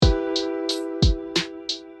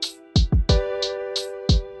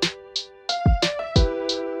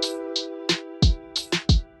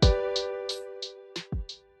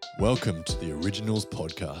Welcome to the Originals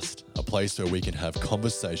Podcast, a place where we can have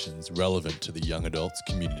conversations relevant to the young adults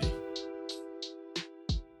community.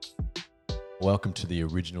 Welcome to the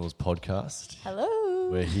Originals Podcast.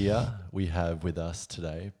 Hello. We're here. We have with us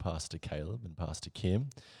today Pastor Caleb and Pastor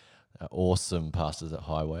Kim, awesome pastors at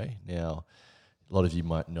Highway. Now, a lot of you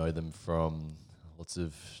might know them from lots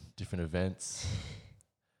of different events,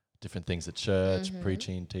 different things at church,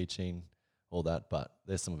 preaching, teaching, all that, but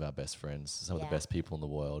they're some of our best friends, some of the best people in the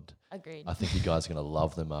world. Agreed. I think you guys are going to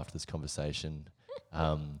love them after this conversation.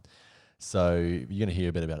 So you're going to hear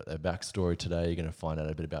a bit about their backstory today. You're going to find out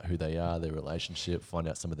a bit about who they are, their relationship, find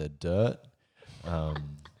out some of their dirt. We're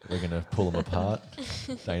going to pull them apart.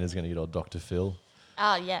 Dana's going to get old Dr. Phil.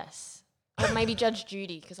 Ah, yes. Or maybe Judge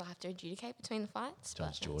Judy, because I'll have to adjudicate between the fights.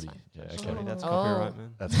 Judge Geordie. Yeah, okay. Surely that's copyright,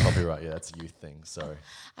 man. That's copyright. Yeah, that's a youth thing. Sorry.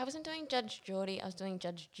 I wasn't doing Judge Geordie, I was doing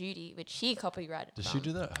Judge Judy, which she copyrighted. Does she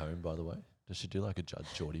do that at home, by the way? Does she do like a Judge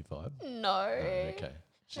Geordie vibe? No. Oh, okay.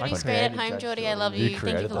 Judy's great at home, Geordie. I love You you. Thank you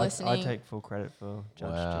created for that? listening. I take full credit for Judge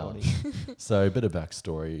Wow. Geordie. So a bit of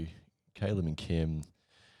backstory. Caleb and Kim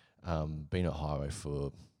been at Highway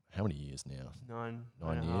for how many years now?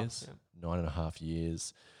 9 years. 9.5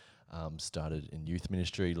 years. Started in youth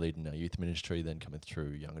ministry, leading our youth ministry, then coming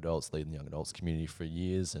through young adults, leading the young adults community for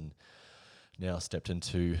years, and now stepped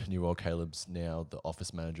into New World. Caleb's now the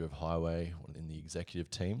office manager of Highway in the executive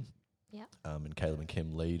team. Yeah. And Caleb and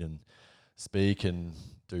Kim lead and speak and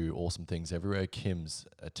do awesome things everywhere. Kim's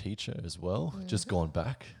a teacher as well, just gone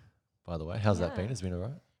back, by the way. How's that been? Has it been all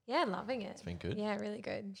right? Yeah, loving it. It's been good. Yeah, really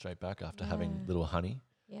good. Straight back after having little honey.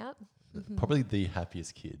 Yep. Probably the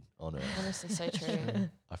happiest kid on earth. Honestly, so true.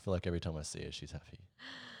 I feel like every time I see her, she's happy.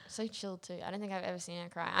 So chill too. I don't think I've ever seen her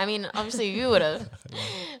cry. I mean, obviously you would have,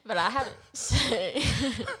 but I haven't. So Do you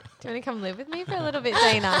want to come live with me for a little bit,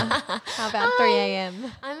 Dana? How about 3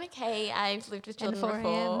 a.m. I'm okay. I've lived with And children 4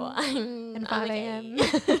 before. a.m. and 5 a.m.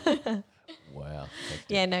 Okay. Wow. hectic.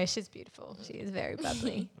 Yeah, no, she's beautiful. She is very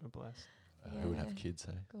bubbly. We're blessed. Who would have Yeah. kids,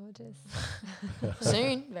 hey? Gorgeous.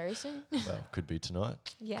 Soon, very soon. Well, could be tonight.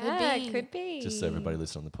 Yeah, be. could be. Just so everybody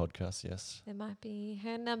listening on the podcast, yes. There might be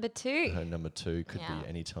her number 2. Her number 2 could Yeah. be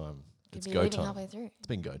any time. Could It's be go leaving time. halfway through. It's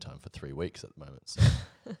been go time for 3 weeks at the moment. So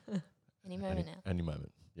Any moment now. any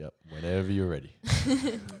moment. Yep. Whenever you're ready.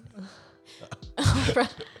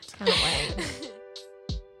 Can't wait.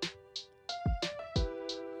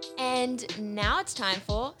 And now it's time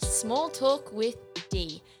for Small Talk with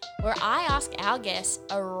D, where I ask our guests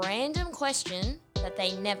a random question that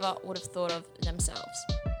they never would have thought of themselves.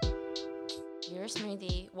 You're a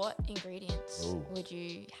smoothie. What ingredients Ooh. would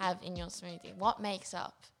you have in your smoothie? What makes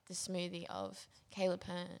up the smoothie of Caleb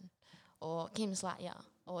Hearn or Kim Slatya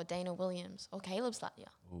or Dana Williams or Caleb Slatya?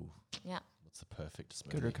 Ooh, Yeah. what's the perfect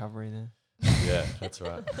smoothie? Good recovery there. Yeah, that's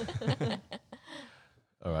right.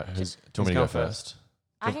 All right. Do you want me to go first?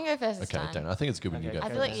 I can go first this Okay, time. Dana. I think it's good when you Okay, go I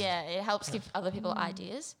first. feel like, yeah, it helps give other people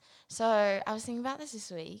ideas. So I was thinking about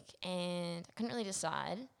this week and I couldn't really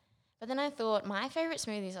decide. But then I thought my favorite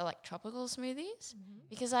smoothies are like tropical smoothies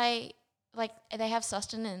because they have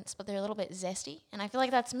sustenance, but they're a little bit zesty. And I feel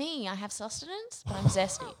like that's me. I have sustenance, but I'm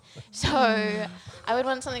zesty. So I would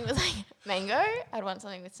want something with like mango. I'd want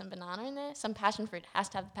something with some banana in there. Some passion fruit. Has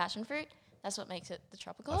to have the passion fruit. That's what makes it the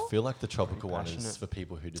tropical. I feel like the tropical one is passionate. for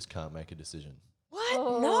people who just can't make a decision. What?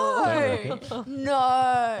 Oh.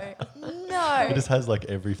 No. No. It just has like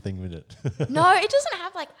everything in it. No, it doesn't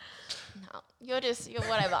have like. No, you're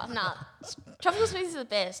whatever. Nah, tropical smoothies are the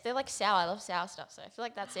best. They're like sour. I love sour stuff, so I feel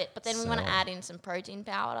like that's it. But then we want to Sour. add in some protein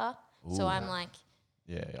powder, so Ooh. I'm like,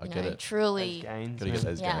 Yeah, I you get know, it. truly. Those gains, Gotta get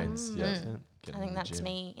man. those Yeah. gains. Mm. Yeah. That's it. Get I them in think the that's gym.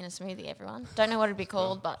 me in a smoothie. Everyone don't know what it'd be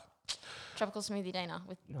called, but tropical smoothie Dana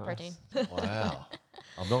with Nice. protein. Wow.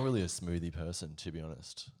 I'm not really a smoothie person, to be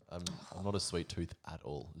honest. I'm not a sweet tooth at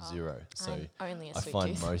all. Zero. So I'm only a I sweet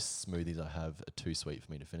find tooth. most smoothies I have are too sweet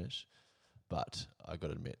for me to finish. But I got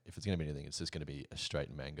to admit, if it's going to be anything, it's just going to be a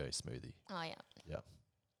straight mango smoothie. Oh yeah, Yeah.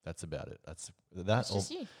 That's about it. That's that. it's Or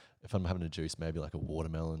just you. if I'm having a juice, maybe like a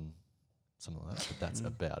watermelon, something like that. But that's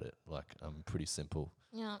about it. Like I'm pretty simple,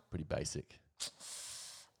 Yeah. pretty basic.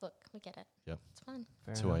 Look, we get it. Yeah. It's fun.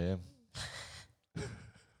 Fair It's who I enough. am.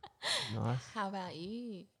 Nice. How about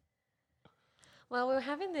you? Well, we were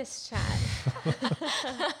having this chat.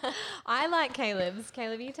 I like Caleb's.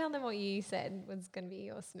 Caleb, you tell them what you said was going to be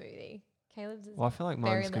your smoothie. Caleb's is Well, I feel like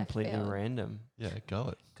very mine's left completely field. random Yeah, go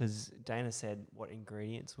it. because Dana said, "What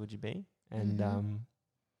ingredients would you be?" And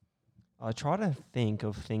I try to think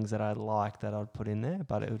of things that I'd like that I'd put in there,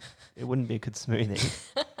 but it wouldn't be a good smoothie.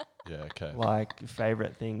 Yeah, okay. Like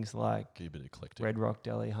favorite things like Be a bit eclectic. Red Rock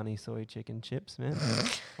Deli honey soy chicken chips, man.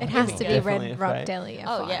 It has to be Definitely Red a Rock fave. Deli.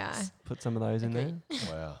 Oh FYI. yes. Put some of those in there. Agreed.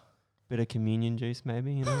 Wow. bit of communion juice,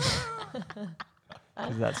 maybe, you know,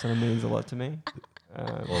 because that sort of means a lot to me.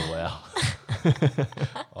 Oh, wow.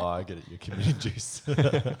 Oh, I get it. Your communion juice.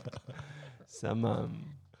 Some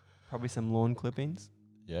probably some lawn clippings,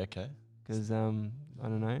 Yeah, okay. because I don't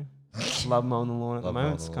know, love mowing the lawn at the Love moment.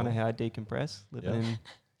 mowing It's the kind of lawn. how I decompress, living Yeah.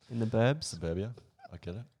 in the burbs. Suburbia. I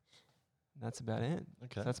get it. That's about it.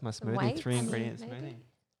 Okay. So that's my Some smoothie, weights, 3 ingredient maybe? smoothie.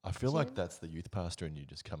 I feel like Gym. that's the youth pastor in you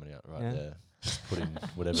just coming out right Yeah. there. Just putting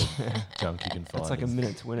whatever junk you can find. That's like a and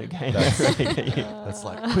minute to win a game. That's- That's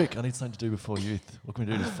like, quick, I need something to do before youth. What can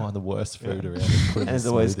we do to find the worst food around and put it in And a there's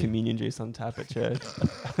always smoothie? communion juice on tap at church.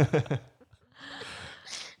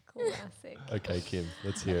 Classic. Okay, Kim,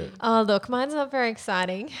 let's hear it. Oh, look, mine's not very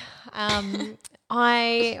exciting.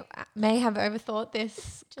 I may have overthought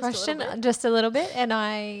this a question little bit. just a little bit. And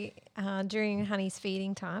I, during Honey's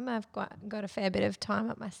feeding time, I've got a fair bit of time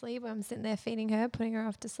up my sleeve where I'm sitting there feeding her, putting her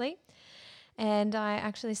off to sleep. And I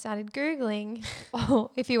actually started Googling,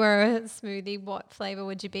 if you were a smoothie, what flavour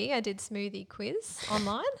would you be? I did smoothie quiz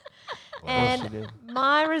online. Of course And you do.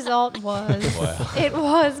 my result was, Wow. it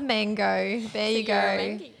was mango. There you So you're a go.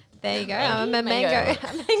 mangy. There you go. Mangy? I'm a Mango.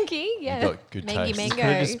 mango. Mangy, yeah. You've got good Mangy taste. You could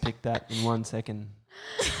have mango. just picked that in 1 second.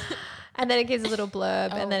 And then it gives a little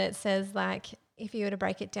blurb, and then Oh. it says, like, if you were to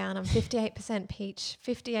break it down, I'm 58% peach,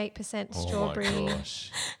 58% Oh strawberry. my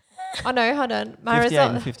gosh. Oh, no, hold on. My 58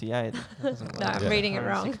 and result, 58. That doesn't No, work. I'm Yeah. reading it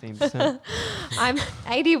wrong. 116%. I'm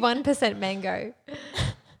 81% mango.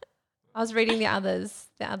 I was reading the others.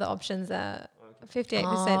 The other options are 58%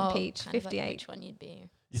 Oh, peach, kind of like 58 which one you'd be.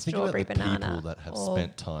 You think about strawberry, the banana, people that have or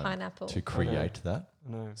spent time pineapple. to create that.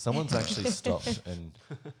 No. Someone's actually stopped and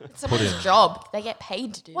It's someone's in- job. They get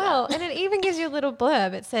paid to do Well, that. and it even gives you a little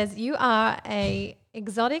blurb. It says, you are a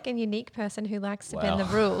exotic and unique person who likes to bend the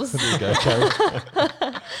Wow. rules. there you go,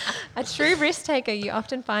 Karen. A true risk taker, you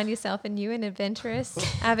often find yourself in new and adventurous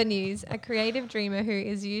avenues. A creative dreamer who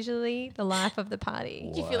is usually the life of the party.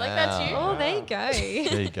 Do you feel like that's you? Oh, there you go.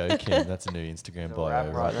 There you go, Kim. That's a new Instagram It's a bio wrap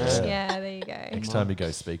right right there. there. Yeah, there you go. Next time you go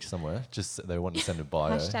speak somewhere, just they want to send a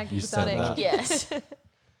bio. Hashtag you send exotic. that. Yes.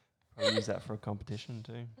 I'll use that for a competition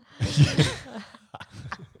too.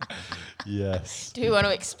 Yes. Do you want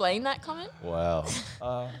to explain that comment? Wow.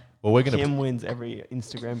 Well, we're gonna. Kim wins every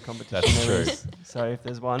Instagram competition. That's there true. is. So if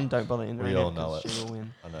there's one, don't bother entering all it know 'cause it. she will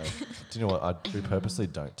win. I know. Do you know what? We purposely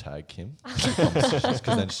don't tag Kim because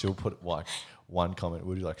then she'll put like one comment.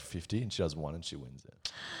 We'll do like 50, and she does one, and she wins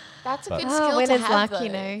it. That's a But- good Oh, skill to winner's have, luck, you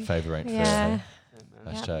though. know. Favor ain't Yeah. fair. Yeah, Hey?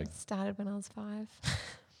 man. Hashtag. Started when I was 5.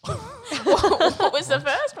 What was the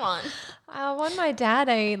first one? I won my dad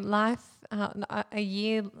a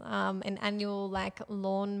year, an annual like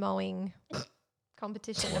lawn mowing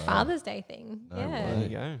competition, a Wow. Father's Day thing. No yeah. There you way.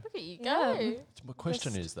 go. Look at you Yeah. go. My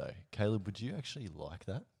question Just- is though, Caleb, would you actually like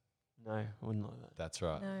that? No, I wouldn't like that. That's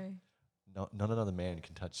right. No. None another man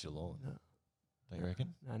can touch your lawn. No. Don't you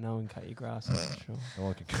reckon? No one cut your grass, that's for sure. No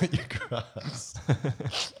one can cut your grass.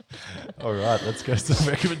 All right, let's go to some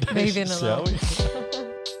recommendations, Moving shall along. we?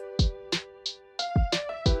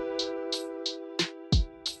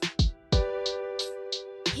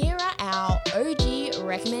 Here are our OG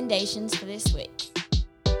recommendations for this week.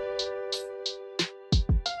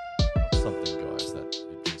 What's something, guys, that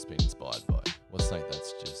you've just been inspired by? What's something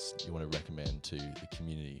that's just you want to recommend to the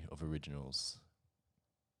community of originals?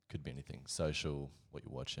 Could be anything. Social, what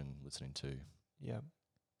you're watching, listening to. Yeah.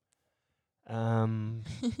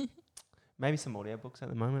 Maybe some audiobooks at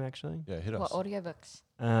the moment, actually. Yeah, hit What us. audiobooks?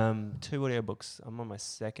 2 audiobooks. I'm on my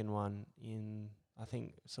second one in, I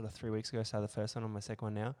think, sort of 3 weeks ago. So the first one on my second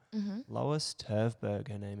one now. Mm-hmm. Lois Turvberg,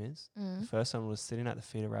 her name is. The Mm. first one was Sitting at the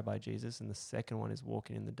Feet of Rabbi Jesus, and the second one is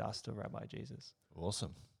Walking in the Dust of Rabbi Jesus.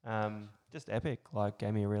 Awesome. Just epic. Like,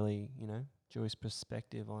 gave me a really, Jewish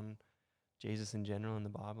perspective on Jesus in general and the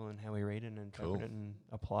Bible and how we read it and interpret Cool. it and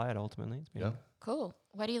apply it ultimately. It's been Yeah. Cool.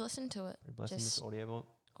 Where do you listen to it? a blessing. Just This Audible,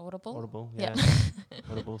 Audible? yeah. Yeah.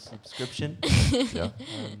 Audible subscription. Yeah, So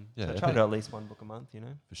Yeah, I epic. try to do at least one book a month,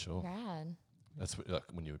 for sure. Rad. That's like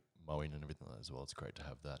when you're mowing and everything like that as well. It's great to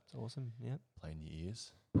have that It's awesome, yeah. play in your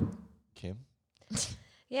ears. Kim?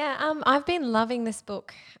 Yeah, I've been loving this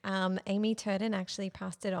book. Amy Turton actually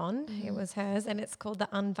passed it on. It Mhm. was hers, and it's called The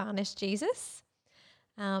Unvarnished Jesus.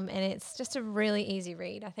 And it's just a really easy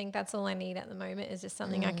read. I think that's all I need at the moment is just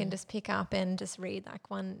something I can just pick up and just read like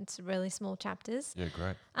it's really small chapters. Yeah,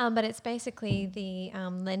 great. But it's basically the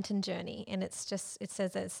Lenten journey, and it says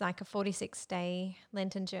it's like a 46-day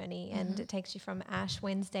Lenten journey, and it takes you from Ash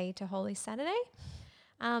Wednesday to Holy Saturday.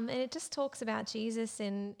 And it just talks about Jesus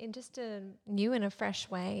in just a new and a fresh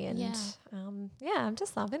way. And Yeah. I'm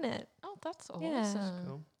just loving it. Oh, that's awesome. Yeah.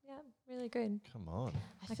 Cool. Yeah, Really good. Come on.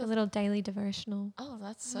 I Like a feel little daily devotional. Oh,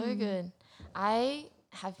 that's so good. I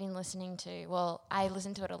have been listening to, well, I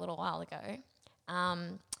listened to it a little while ago,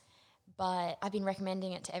 but I've been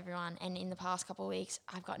recommending it to everyone. And in the past couple of weeks,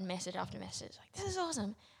 I've gotten message after message like, this is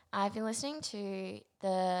awesome. I've been listening to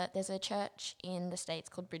there's a church in the States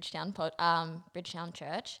called Bridgetown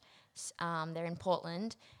Church. They're in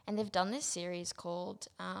Portland, and they've done this series called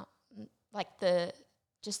I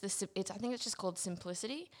think it's just called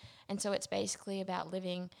Simplicity. And so it's basically about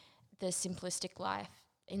living the simplistic life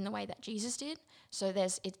in the way that Jesus did. So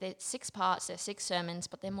there's 6 parts, there's 6 sermons,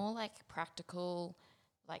 but they're more like practical,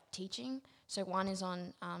 like teaching. So one is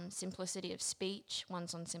on simplicity of speech,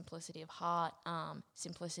 one's on simplicity of heart,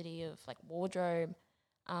 simplicity of like wardrobe.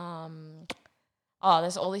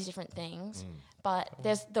 There's all these different things. But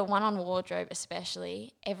there's the one on wardrobe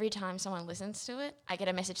especially. Every time someone listens to it, I get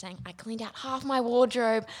a message saying, I cleaned out half my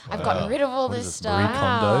wardrobe. I've gotten rid of all What this is it, stuff. Marie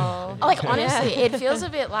Kondo? Like, honestly, it feels a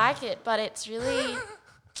bit like it, but it's really,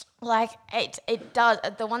 like, it does.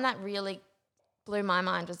 The one that really blew my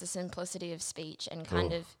mind was the simplicity of speech and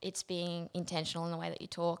kind of it's being intentional in the way that you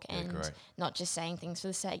talk and great. not just saying things for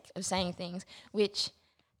the sake of saying things, which,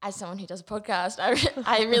 as someone who does a podcast,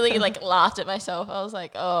 I really like laughed at myself. I was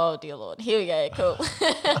like, oh dear Lord, here we go, cool.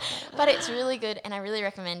 But it's really good and I really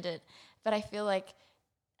recommend it. But I feel like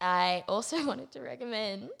I also wanted to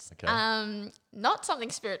recommend not something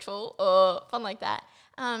spiritual or fun like that.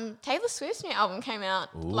 Taylor Swift's new album came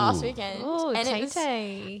out last weekend. Oh, and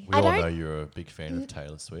Tay-Tay. We I all don't- know you're a big fan of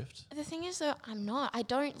Taylor Swift. The thing is though, I'm not. I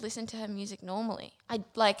don't listen to her music normally.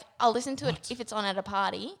 I'll listen to it if it's on at a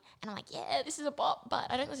party and I'm like, yeah, this is a bop, but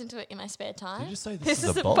I don't listen to it in my spare time. Did you just say This this, is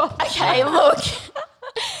is a a bop? Okay, look.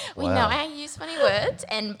 We Wow. know I use funny words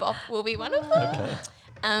and bop will be one of them. Okay,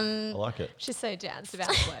 I like it. She's so jazzed about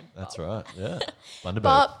the word. That's right. Yeah, Thunderbird.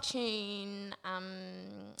 Bop, tune,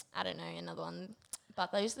 I don't know, another one.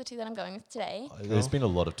 But those are the 2 that I'm going with today. There's been a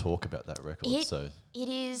lot of talk about that record. It- So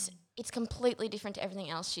It's completely different to everything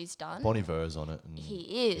else she's done. Bon Iver's on it. And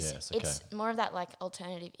He is. Yes, okay. It's more of that like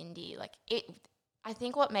alternative indie. Like it. I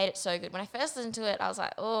think what made it so good when I first listened to it, I was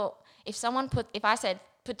like, oh, if I said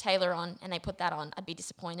put Taylor on and they put that on, I'd be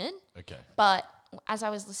disappointed. Okay. But as I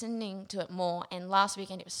was listening to it more, and last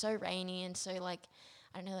weekend it was so rainy and so like,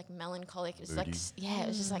 I don't know, like melancholic. It was like, Moody. it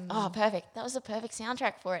was just like, oh, perfect. That was the perfect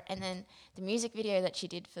soundtrack for it. And then the music video that she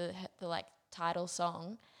did for the like title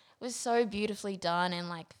song was so beautifully done and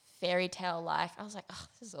like fairy tale like. I was like, oh,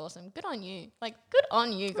 this is awesome. Good on you. Like, good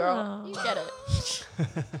on you, girl. Aw. You get it.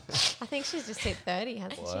 I think she's just hit 30,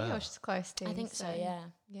 hasn't she? Wow. Or she's close to. I think so, yeah.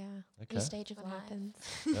 Yeah. Okay. New stage of What life. happens?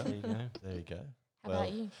 Yeah. There you go. There you go. How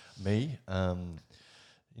about you? Me,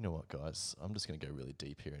 you know what, guys? I'm just going to go really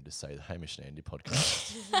deep here and just say the Hamish and Andy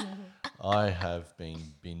podcast. I have been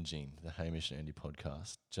binging the Hamish and Andy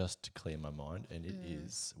podcast just to clear my mind, and it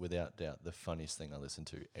is, without doubt, the funniest thing I listen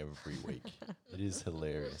to every week. It is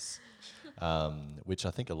hilarious, which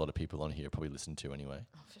I think a lot of people on here probably listen to anyway,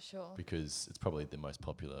 Oh, for sure. because it's probably the most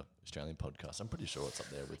popular Australian podcast. I'm pretty sure it's up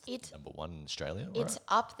there with It's- number 1 in Australia. It's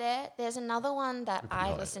up there. There's another one that Pretty I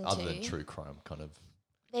high, listen other to. than true crime, kind of.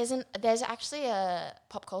 There's actually a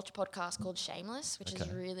pop culture podcast called Shameless, which is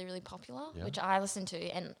Okay. really, really popular, Yeah. which I listen to.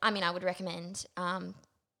 And I mean, I would recommend.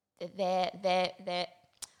 They're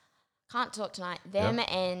can't talk tonight. Them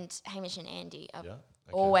and Hamish and Andy are Yeah. Okay.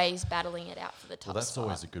 always battling it out for the top Well, that's spot.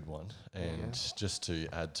 always a good one. And Yeah. just to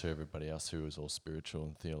add to everybody else who is all spiritual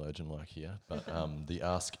and theologian like here, but the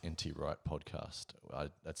Ask N.T. Wright podcast,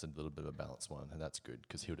 that's a little bit of a balanced one, and that's good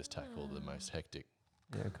because he'll just tackle the most hectic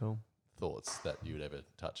Yeah, cool. thoughts that you would ever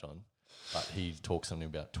touch on. But he talks something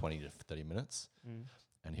about 20 to 30 minutes,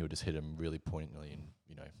 and he'll just hit them really poignantly, and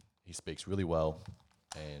he speaks really well,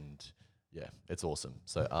 and yeah, it's awesome.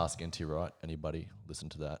 So Ask N.T. Wright, anybody, listen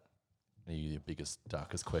to that. Any of your biggest,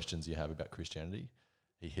 darkest questions you have about Christianity,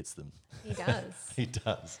 he hits them. He does. He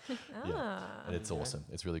does. Ah. And it's awesome.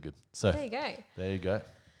 It's really good. So There you go. there you go.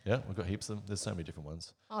 Yeah, we've got heaps of them. There's so many different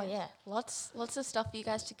ones. Oh yeah, lots of stuff for you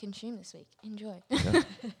guys to consume this week. Enjoy. Yeah,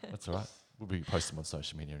 that's all right. We'll be posting them on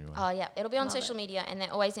social media anyway. Oh yeah, it'll be on Love social it. media and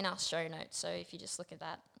they're always in our show notes. So if you just look at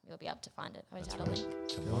that, you'll be able to find it. Always That's add a right.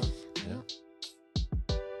 link. Come on. Yeah.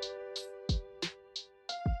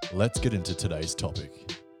 Let's get into today's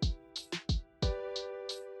topic.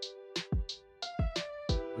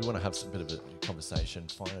 We want to have some bit of a conversation,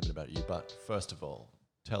 find a bit about you, but first of all,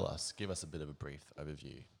 give us a bit of a brief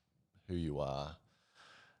overview, who you are,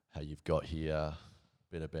 how you've got here, a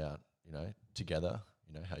bit about, together,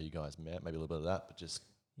 how you guys met, maybe a little bit of that, but just,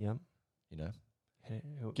 Yep.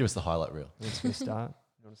 give us the highlight reel. Let's go start.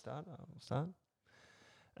 You want to start? I'll start.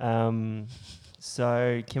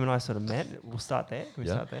 So Kim and I sort of met. We'll start there. Can we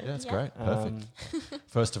Yeah, start there? yeah, it's Yeah. great. Perfect.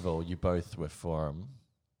 First of all, you both were from.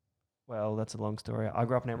 Well, that's a long story. I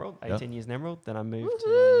grew up in Emerald, Yep. 18 years in Emerald. Then I moved to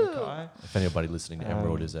Woohoo! Mackay, If anybody listening to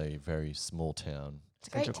Emerald Um, is a very small town, It's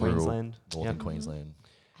a great Central town. Rural. Queensland. northern Yep. Queensland.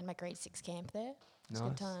 Had my grade 6 camp there. It's a Nice.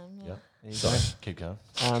 good time. Yeah. Yep. There you Sorry, go. keep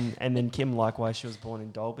going. And then Kim, likewise, she was born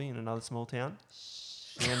in Dalby in another small town.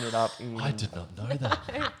 She ended up in. I did not know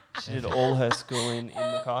that. She did all her schooling in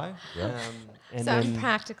Mackay. Yeah. And So I'm then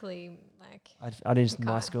practically like, I did my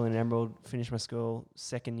Mackay. school in Emerald, finished my school,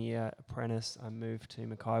 second year apprentice. I moved to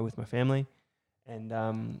Mackay with my family. And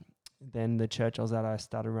then the church I was at, I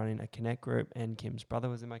started running a Connect group, and Kim's brother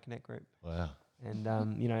was in my Connect group. Wow. And,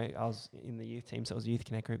 I was in the youth team, so it was a youth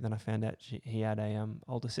Connect group. Then I found out he had a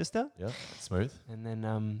older sister. Yep. Smooth. And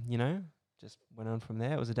then, just went on from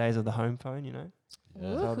there. It was the days of the home phone, Yeah.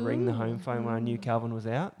 So I'd ring the home phone when I knew Calvin was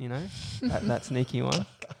out, that sneaky one.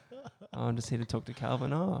 Oh, I'm just here to talk to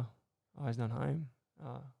Calvin. Oh, he's not home.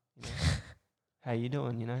 Oh, how you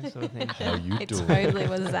doing, sort of thing. How you it doing? totally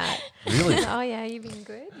was that. Really? Oh yeah, you've been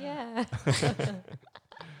good. Yeah.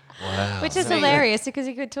 Wow. Which is So- hilarious because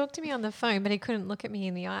he could talk to me on the phone, but he couldn't look at me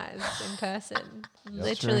in the eyes in person.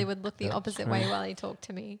 Literally True. would look the Yeah, opposite true. way while he talked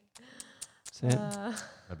to me. That's it.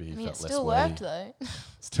 Maybe he I mean, it felt less still worthy. worked though.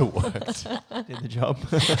 Still worked. Did the job.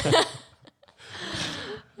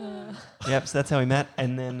 Yep, so that's how we met.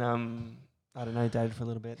 And then, I don't know, dated for a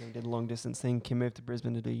little bit. Then we did a long distance thing. Kim moved to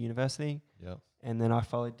Brisbane to do university. Yep. And then I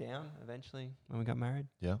followed down eventually when we got married.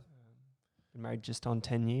 Yeah. Been married just on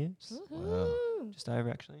 10 years. Woohoo. Just over,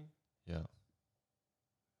 actually. Yeah.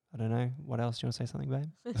 I don't know. What else? Do you want to say something, babe?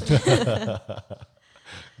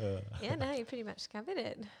 Yeah, no, you pretty much covered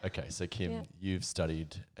it. Okay, so Kim, Yeah. you've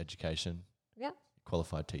studied education. Yeah.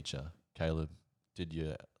 Qualified teacher. Caleb did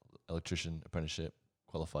your electrician apprenticeship,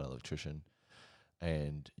 qualified electrician,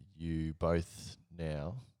 and you both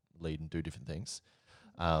now lead and do different things.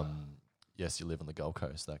 Yes, you live on the Gold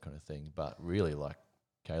Coast, that kind of thing, but really, like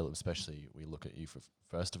Caleb, especially, we look at you for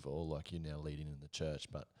first of all, like you're now leading in the church,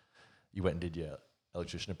 but you went and did your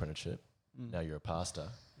electrician apprenticeship. Mm. Now you're a pastor.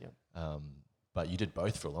 Yep. But you did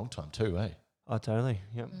both for a long time too, eh? Oh, totally.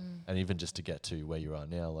 Yep. Mm. And even just to get to where you are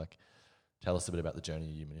now, like, tell us a bit about the journey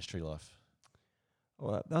of your ministry life.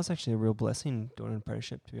 Well, that was actually a real blessing doing an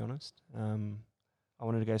apprenticeship, to be honest. I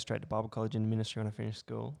wanted to go straight to Bible college and ministry when I finished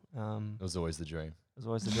school. It was always the dream. It was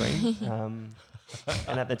always the dream.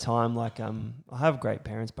 And at the time, I have great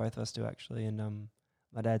parents, both of us do actually. And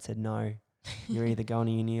my dad said, no, you're either going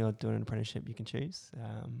to uni or doing an apprenticeship, you can choose.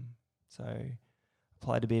 So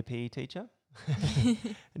applied to be a PE teacher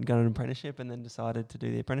and got an apprenticeship and then decided to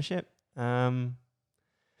do the apprenticeship.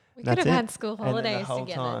 We That's could have it. had school And then the holidays whole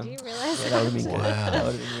together. time- Do you realise Yeah, that would have been good. Wow. That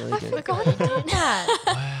would have been really I good. forgot you did that.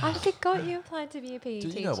 I Wow. forgot you applied to be a PE Do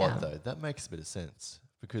teacher. you know what, though? That makes a bit of sense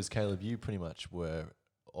because, Caleb, you pretty much were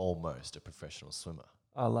almost a professional swimmer,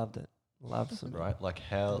 I loved it. Loved swimming. right? Like,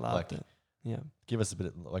 how, Loved like, it. Yeah. give us a bit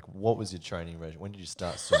of, like, what was your training regime? When did you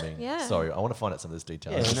start swimming? Yeah. Sorry, I want to find out some of this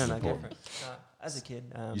detail. Yeah, This no, is go for important. it. As a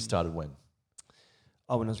kid. You started when?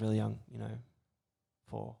 Oh, when I was really young,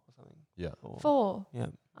 4 or something. Yeah. 4. Yeah.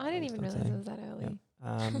 I didn't even Started realise it saying. was that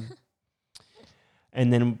early.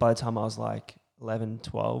 And then by the time I was like 11,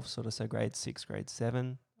 12, sort of, so grade 6, grade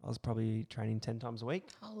 7, I was probably training 10 times a week.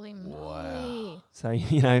 Holy Wow. moly.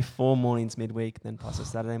 So, 4 mornings midweek, then plus a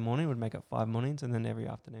Saturday morning would make up 5 mornings, and then every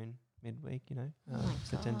afternoon midweek, Oh my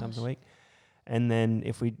so 10 times a gosh. week. And then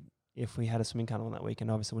if we had a swimming carnival that weekend,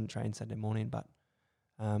 obviously wouldn't train Saturday morning, but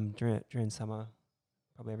during summer,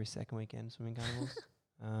 probably every second weekend swimming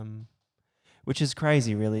carnivals. Which is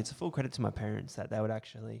crazy, really. It's a full credit to my parents that they would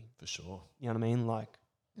actually, For sure. you know what I mean? Like,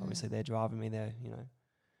 Mm. obviously they're driving me there,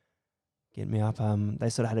 getting me up. They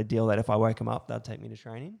sort of had a deal that if I woke them up, they'd take me to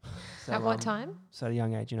training. So, At what time? So at a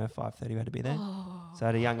young age, 5:30 we had to be there. Oh. So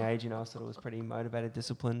at a young age, I sort of was pretty motivated,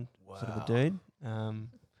 disciplined, sort of a dude.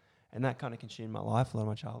 And that kind of consumed my life, a lot of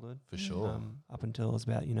my childhood. For sure. Up until I was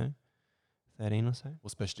about, 13 or so. Well,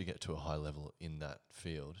 especially to get to a high level in that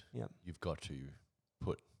field, Yep. you've got to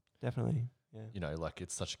put, Definitely. Yeah. like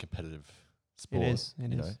it's such a competitive sport. It is.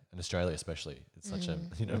 It you is. know, in Australia especially, it's such a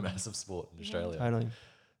Mm. massive sport in Australia. Totally.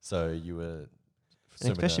 So you were, And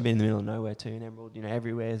swimming especially that- being in the middle of nowhere too, in Emerald,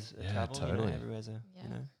 everywhere's a Yeah, travel, totally. everywhere's a,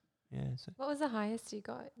 Yeah. Yeah, so What was the highest you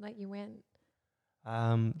got? Like you went?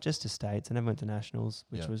 just to states. I never went to nationals,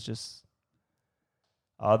 which Yeah. was just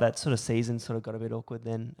that sort of season sort of got a bit awkward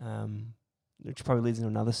then. Which probably leads into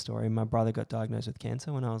another story. My brother got diagnosed with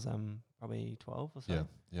cancer when I was probably 12 or so.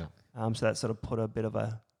 Yeah, yeah, So that sort of put a bit of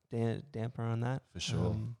a damper on that. for sure.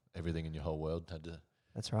 Um, Everything in your whole world had to.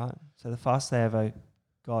 That's right. So the fastest I ever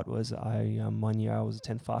got was one year I was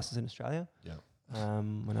 10 fastest in Australia. Yeah.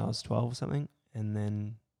 When I was 12 or something, and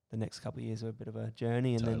then the next couple of years were a bit of a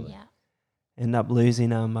journey, and Totally. then Yeah. ended up losing.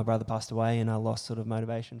 My brother passed away, and I lost sort of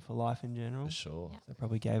motivation for life in general. For sure. Yeah. So I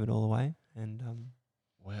probably gave it all away, and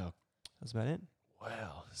Wow. that's about it.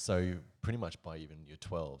 Wow. So pretty much by even you're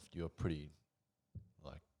 12, you're pretty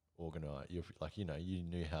like organized. You're like, you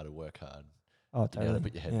knew how to work hard. Oh, You know how totally. to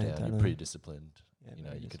put your head Yeah, down. totally. You're pretty disciplined. Yeah, You know,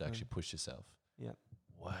 very you could disciplined. actually push yourself. Yep.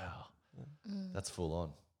 Wow. Mm. That's full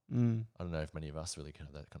on. Mm. I don't know if many of us really can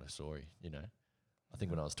have that kind of story, you know. I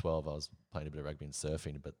think when I was 12, I was playing a bit of rugby and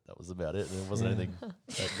surfing, but that was about it. There wasn't Yeah. anything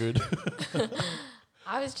that good.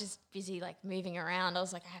 I was just busy like moving around. I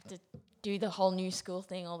was like, I have to do the whole new school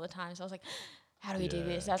thing all the time. So I was like, how do we do Yeah,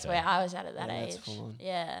 this? That's okay. where I was at that Yeah, age. that's full on.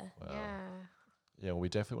 Yeah. Wow. Yeah. Yeah, well, we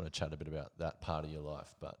definitely want to chat a bit about that part of your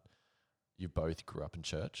life, but you both grew up in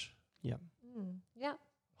church, Yep. Yeah.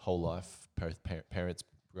 whole life, both parents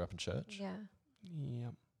grew up in church. Yeah.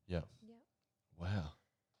 Yep. Yeah. Yeah. Wow.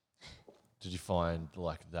 Did you find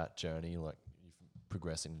like that journey, like you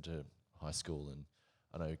progressing into high school, and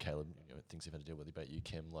I know Caleb, things you've had to deal with, about you,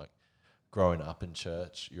 Kim, like growing up in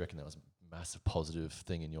church, you reckon that was a massive positive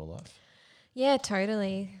thing in your life? Yeah,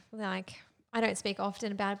 totally. Like, I don't speak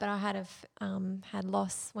often about it, but I had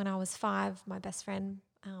loss when I was 5. My best friend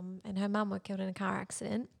and her mum were killed in a car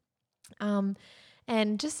accident.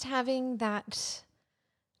 And just having that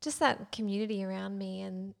community around me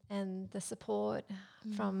and the support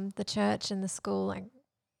from the church and the school, like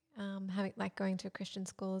having like going to a Christian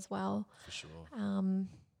school as well. For sure.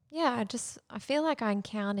 Yeah, I feel like I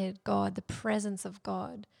encountered God, the presence of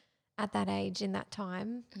God at that age in that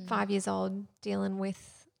time, 5 years old, dealing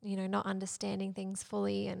with, not understanding things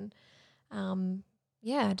fully. And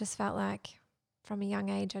I just felt like from a young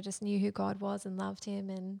age, I just knew who God was and loved him,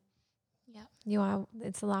 and knew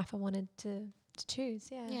it's the life I wanted to choose.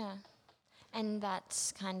 Yeah. Yeah. And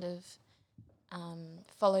that's kind of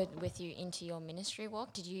followed with you into your ministry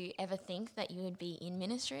walk. Did you ever think that you would be in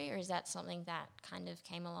ministry, or is that something that kind of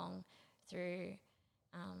came along through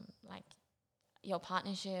like your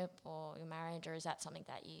partnership or your marriage, or is that something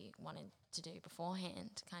that you wanted to do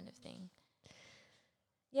beforehand kind of thing?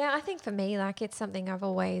 Yeah, I think for me, like, it's something I've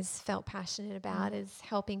always felt passionate about, is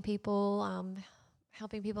helping people on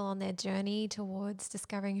their journey towards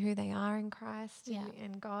discovering who they are in Christ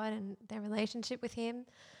and God and their relationship with him.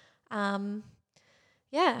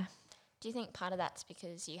 Yeah. Do you think part of that's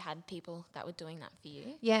because you had people that were doing that for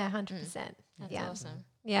you? Yeah, 100%. That's Yeah. awesome.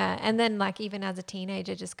 Yeah, and then like even as a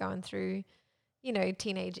teenager, just going through,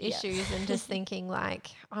 teenage issues and just thinking like,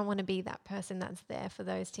 I want to be that person that's there for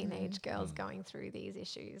those teenage girls going through these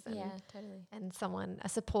issues. And, Yeah, totally. and a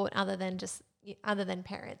support other than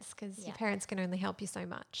parents, because your parents can only help you so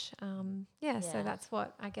much. So Yeah. that's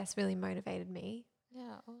what I guess really motivated me.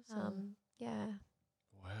 Yeah, awesome. Yeah.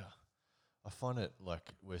 Wow. I find it like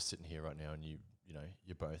we're sitting here right now, and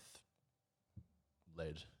you're both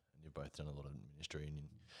led, and you've both done a lot of ministry, and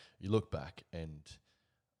you look back, and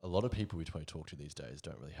a lot of people we talk to these days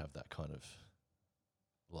don't really have that kind of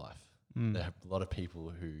life. They have a lot of people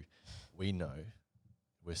who we know,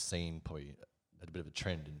 we're seeing probably a bit of a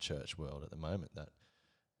trend in church world at the moment that,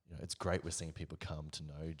 it's great we're seeing people come to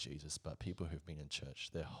know Jesus, but people who've been in church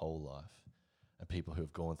their whole life, and people who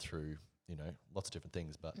have gone through, lots of different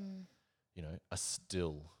things, but are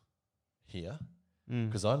still here.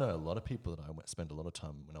 Because I know a lot of people that I spent a lot of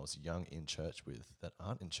time when I was young in church with that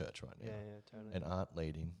aren't in church right now, Totally. and aren't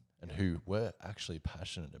leading, and who were actually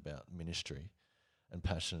passionate about ministry and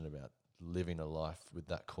passionate about living a life with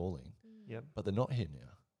that calling, Yep. but they're not here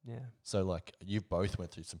now. Yeah. So like you both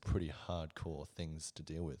went through some pretty hardcore things to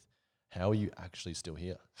deal with. How are you actually still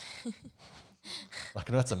here? Like,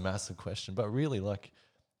 I know that's a massive question, but really, like,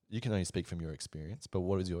 you can only speak from your experience, but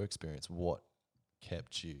what is your experience? What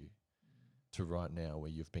kept you to right now where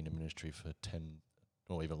you've been in ministry for 10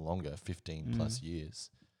 or even longer, 15 plus years,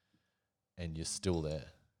 and you're still there?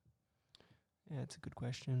 Yeah, it's a good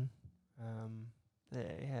question.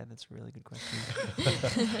 That's a really good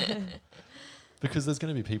question. Because there's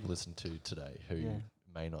going to be people listening to today who Yeah.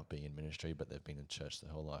 may not be in ministry, but they've been in church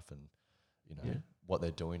their whole life, and what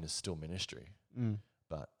they're doing is still ministry.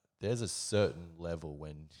 But there's a certain level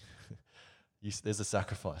when there's a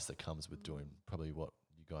sacrifice that comes with doing probably what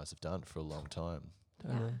you guys have done for a long time,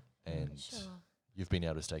 Totally. and Sure. you've been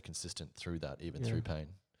able to stay consistent through that, even through pain.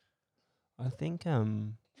 I think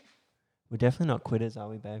we're definitely not quitters, are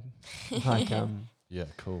we, babe? Like Yeah,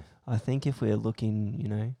 cool. I think if we're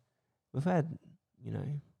looking, we've had,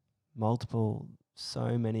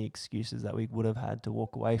 so many excuses that we would have had to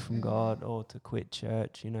walk away from God or to quit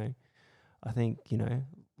church, I think,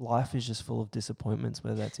 life is just full of disappointments,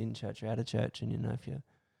 whether that's in church or out of church. And,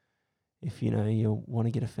 if you want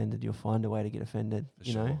to get offended, you'll find a way to get offended, For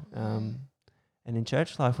sure. And in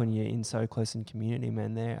church life, when you're in so close in community,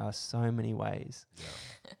 man, there are so many ways,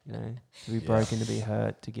 Yeah, to be Yeah. broken, to be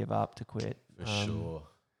hurt, to give up, to quit. for sure.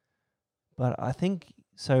 But I think,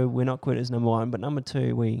 so we're not quitters, number one. But number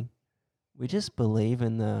two, we just believe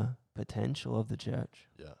in the potential of the church.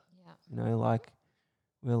 Yeah, Yeah.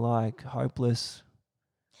 We're like hopeless,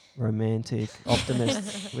 romantic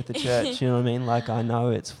optimists with the church. You know what I mean? Like, I know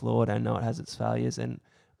it's flawed. I know it has its failures, and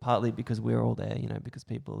partly because we're all there, because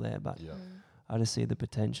people are there. But yeah, I just see the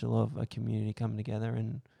potential of a community coming together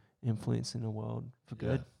and influencing the world for Yeah.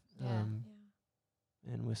 good. Yeah.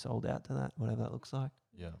 And we're sold out to that, whatever that looks like.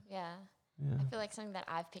 yeah, Yeah. Yeah. I feel like something that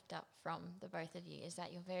I've picked up from the both of you is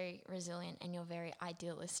that you're very resilient and you're very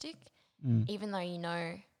idealistic, even though you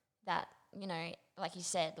know that, like you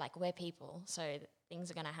said, like we're people, so things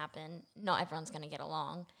are going to happen. Not everyone's going to get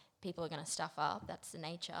along. People are going to stuff up. That's the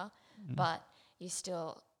nature. But you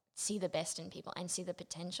still see the best in people and see the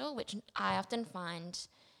potential, which I often find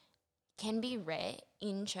can be rare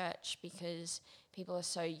in church because people are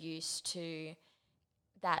so used to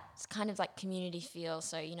that kind of like community feel.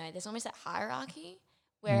 So, there's almost that hierarchy,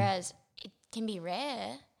 whereas it can be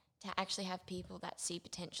rare to actually have people that see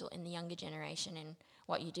potential in the younger generation in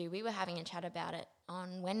what you do. We were having a chat about it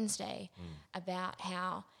on Wednesday about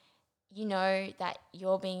how that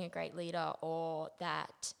you're being a great leader, or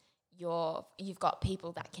that you've got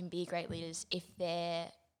people that can be great leaders if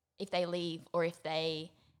they leave, or if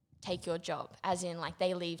they take your job, as in like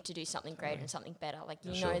they leave to do something greater and something better. Like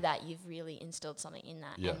you know Sure. that you've really instilled something in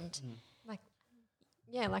that. Yeah. And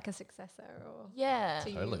like a successor or yeah.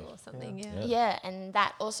 to Totally. you or something. Yeah. Yeah. Yeah, and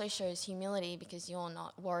that also shows humility because you're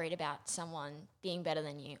not worried about someone being better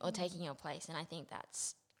than you or taking your place. And I think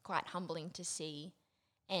that's quite humbling to see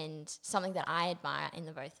and something that I admire in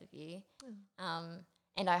the both of you.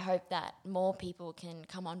 And I hope that more people can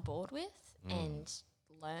come on board with and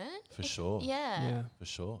learn. for sure. Yeah. For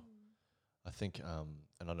sure. I think, and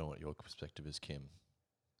I don't know what your perspective is, Kim,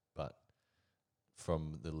 but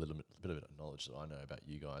from the little bit of knowledge that I know about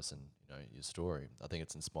you guys and your story, I think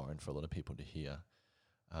it's inspiring for a lot of people to hear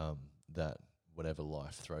that whatever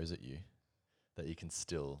life throws at you, that you can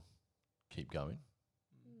still keep going.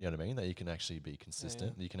 You know what I mean? That you can actually be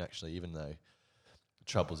consistent. You can actually, even though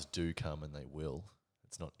troubles do come and they will,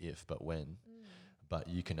 it's not if but when, but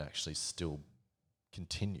you can actually still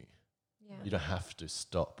continue. Yeah. You don't have to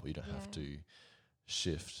stop, or you don't have Yeah. to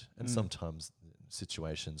shift. And sometimes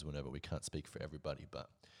situations, whenever, we can't speak for everybody, but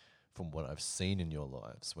from what I've seen in your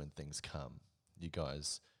lives, when things come, you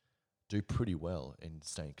guys do pretty well in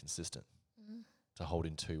staying consistent to hold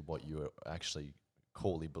into what you actually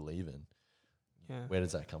corely believe in. Yeah. Where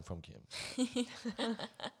does that come from, Kim?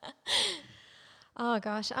 Oh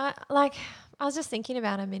gosh, I was just thinking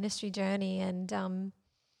about a ministry journey, and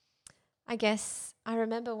I guess I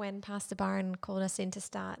remember when Pastor Byron called us in to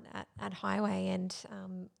start at Highway, and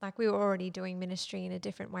we were already doing ministry in a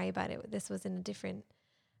different way, but this was in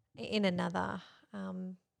another,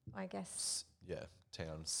 I guess.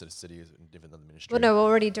 Town, city is different than the ministry. Well, no, we're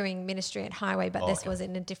already doing ministry at Highway, but Oh, this okay. was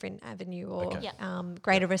in a different avenue or Okay. Yeah.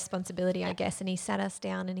 greater responsibility, I guess. And he sat us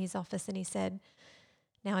down in his office and he said,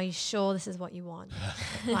 "Now, are you sure this is what you want?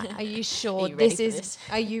 Are you sure Are you ready this for is? this?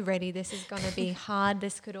 Are you ready? This is going to be hard.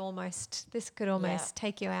 This could almost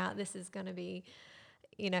take you out. This is going to be,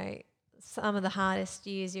 some of the hardest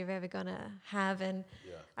years you're ever going to have." And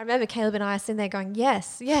I remember Caleb and I are sitting there going,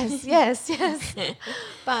 "Yes, yes, yes, yes."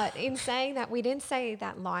 But in saying that, we didn't say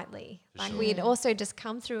that lightly. For We had also just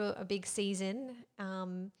come through a big season,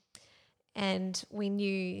 and we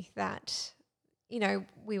knew that,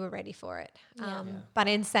 we were ready for it. But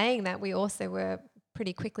in saying that, we also were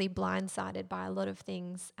pretty quickly blindsided by a lot of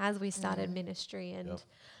things as we started ministry. And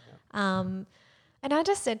and I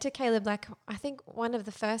just said to Caleb, I think one of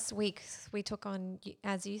the first weeks we took on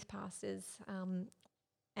as youth pastors,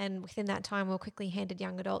 and within that time we were quickly handed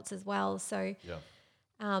young adults as well. So,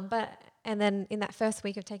 and then in that first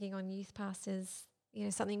week of taking on youth pastors,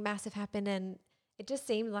 something massive happened, and it just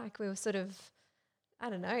seemed like we were sort of, I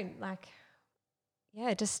don't know,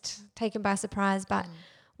 just taken by surprise. But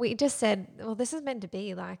we just said, well, this is meant to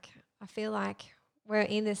be. I feel like we're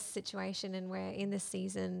in this situation and we're in this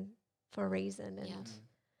season for a reason.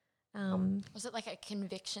 And Was it like a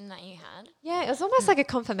conviction that you had? it was almost like a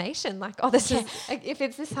confirmation. This is, if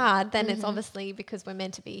it's this hard, then it's obviously because we're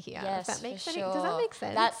meant to be here. Yes, If that makes for sense. Does that sure. make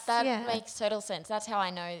sense? That makes total sense. That's how I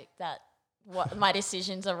know that what my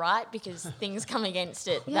decisions are right, because things come against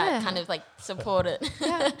it Yeah. that kind of support it.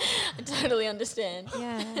 Yeah. I totally understand.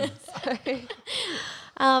 Yeah.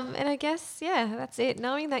 And I guess, yeah, that's it.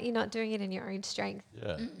 Knowing that you're not doing it in your own strength.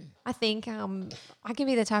 Yeah. I think I can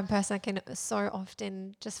be the type of person that can so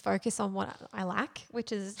often just focus on what I lack,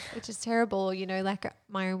 which is terrible. You know, like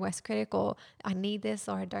my own worst critic, or I need this,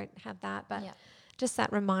 or I don't have that. But Yeah. just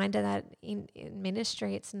that reminder that in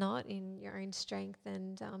ministry, it's not in your own strength.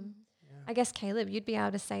 And I guess Caleb, you'd be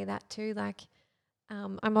able to say that too. Like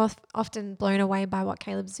I'm often blown away by what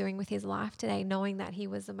Caleb's doing with his life today, knowing that he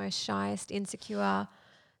was the most shyest, insecure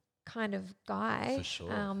kind of guy. For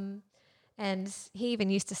sure. And he even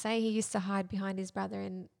used to say he used to hide behind his brother,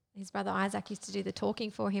 and his brother Isaac used to do the talking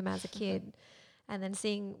for him as a kid. And then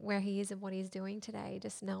seeing where he is and what he's doing today,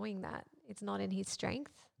 just knowing that it's not in his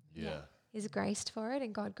strength. Yeah. He's graced for it,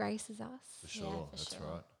 and God graces us. For Yeah, sure. for That's sure.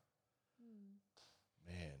 right.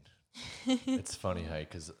 Man, it's funny, hey,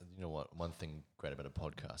 because you know what? One thing great about a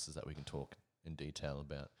podcast is that we can talk in detail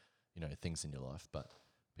about, you know, things in your life, but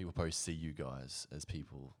people probably see you guys as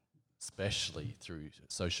people, especially through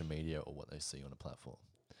social media or what they see on a platform.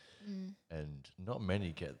 And not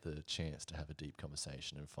many get the chance to have a deep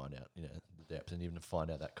conversation and find out, you know, the depth, and even to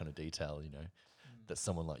find out that kind of detail, you know, that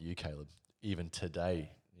someone like you, Caleb, even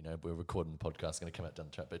today, you know, we're recording the podcast, going to come out down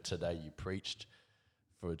the track, but today you preached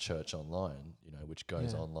for a church online, you know, which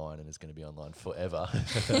goes online and is going to be online forever.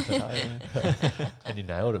 And you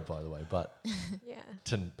nailed it, by the way. But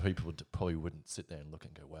Yeah. people probably wouldn't sit there and look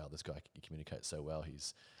and go, wow, this guy he communicates so well.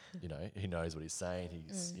 He's, you know, he knows what he's saying.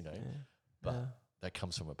 He's, you know, but that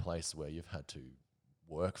comes from a place where you've had to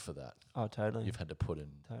work for that. Oh, totally. You've had to put in,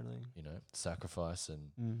 Totally. you know, sacrifice,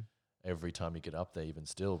 and every time you get up there, even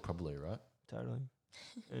still, probably, right? Totally.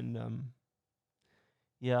 And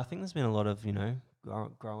yeah, I think there's been a lot of, you know,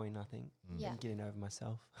 growing, I think, Yeah. and getting over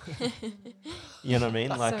myself. You know what I mean?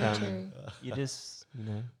 Like, So true. you just, you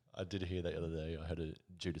know, I did hear that the other day. I heard a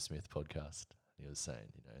Judah Smith podcast. He was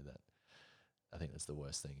saying, you know, that I think that's the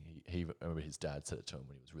worst thing. I remember his dad said it to him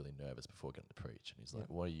when he was really nervous before getting to preach. And he's like,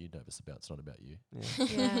 what are you nervous about? It's not about you. yeah.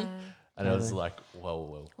 Yeah. And I was Totally. like,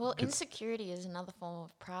 well. Well, 'cause insecurity is another form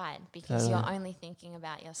of pride because you're only thinking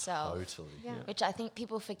about yourself, totally. Yeah. which I think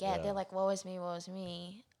people forget. Yeah. They're like, woe is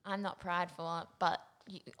me. I'm not prideful, but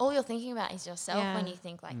all you're thinking about is yourself when Yeah. you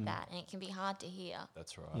think like that, and it can be hard to hear,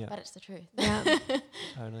 That's right. Yeah. but it's the truth. Yeah.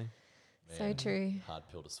 Totally. So Man, true. Hard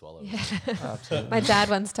pill to swallow. Yeah. Absolutely. My dad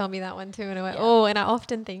once told me that one too, and I went, Yeah. oh, and I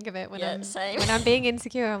often think of it when Yeah, same. when I'm being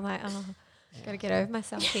insecure. I'm like, oh, got to get over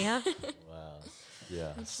myself here. Wow.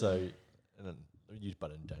 Yeah. So, and then you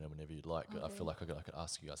butt in, Dana, whenever you'd like. I feel like I could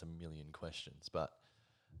ask you guys a million questions, but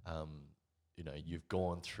you know, you've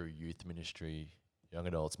gone through youth ministry, young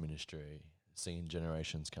adults ministry, seen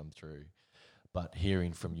generations come through, but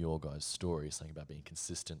hearing from your guys' stories, something about being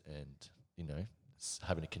consistent and, you know,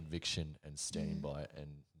 having a conviction and standing by it and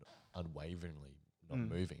unwaveringly not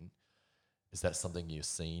moving, is that something you've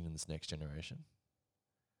seen in this next generation?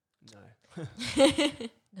 No.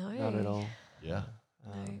 No. Not at all. Yeah.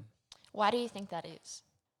 No. Why do you think that is?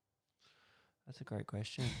 That's a great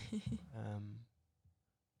question.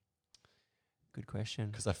 Good question.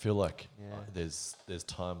 Because I feel like Yeah. there's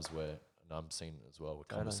times where, and I'm seeing it as well with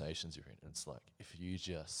Totally. conversations you're in, and it's like, if you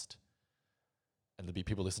just, and there'll be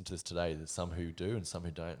people listening to this today, there's some who do and some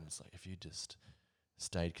who don't, and it's like, if you just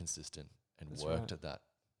stayed consistent and That's worked right. at that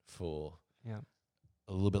for Yeah.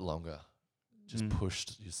 a little bit longer, just Mm.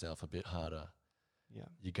 pushed yourself a bit harder, Yeah.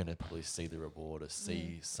 you're going to probably see the reward or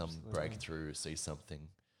see some Absolutely. breakthrough or see something.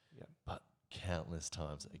 Yeah. But countless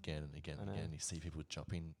times again and again I and know. again, you see people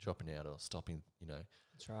dropping out or stopping, you know.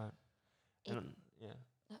 That's right. It- And, yeah.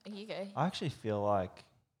 You go. I actually feel like,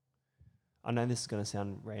 I know this is going to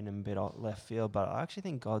sound random, bit left field, but I actually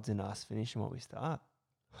think God's in us finishing what we start.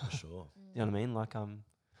 For sure. You know what I mean? Like, I'm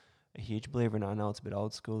a huge believer, and I know it's a bit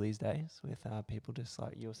old school these days with people just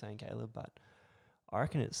like you were saying, Caleb, but I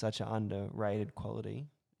reckon it's such an underrated quality,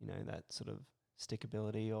 you know, that sort of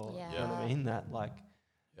stickability or, you know what I Yeah. mean? That, like,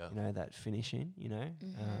 Yeah. you know, that finishing, you know?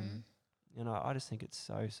 Mhm. You know, I just think it's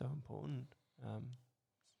so, so important.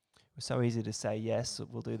 It's so easy to say, yes,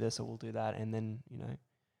 we'll do this or we'll do that. And then, you know,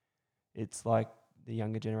 it's like the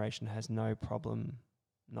younger generation has no problem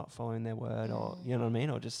not following their word or, you know what I mean?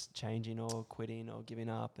 Or just changing or quitting or giving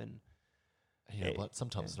up. And You know Yeah, what?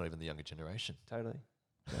 Sometimes yeah. it's not even the younger generation. totally.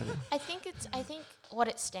 I think what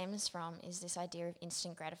it stems from is this idea of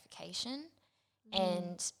instant gratification,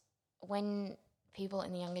 and when people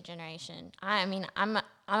in the younger generation, I mean, I'm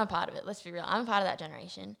a part of it. Let's be real, I'm a part of that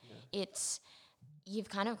generation. It's you've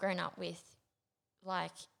kind of grown up with,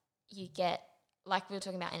 like, you get, like we were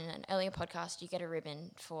talking about in an earlier podcast, you get a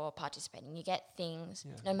ribbon for participating. You get things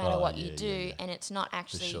no matter what you do, and it's not For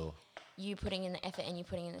actually sure. you putting in the effort and you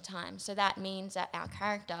putting in the time. So that means that our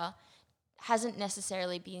character hasn't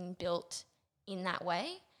necessarily been built in that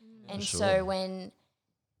way. And Sure. so when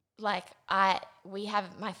like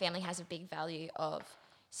my family has a big value of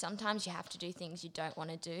sometimes you have to do things you don't want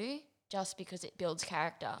to do just because it builds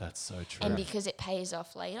character That's so true. and because it pays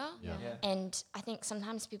off later. yeah. And I think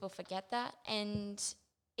sometimes people forget that, and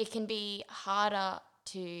it can be harder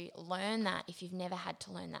to learn that if you've never had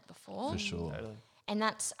to learn that before. For sure. Totally. And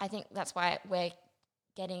I think that's why we're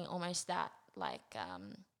getting almost that like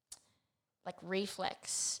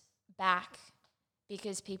reflex back,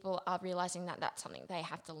 because people are realizing that that's something they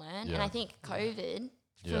have to learn. And Yeah. I think COVID,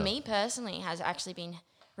 for Yeah. me personally, has actually been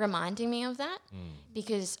reminding me of that, Mm.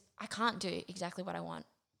 because I can't do exactly what I want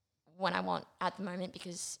when I want at the moment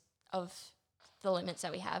because of the limits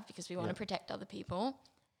that we have, because we want to protect other people.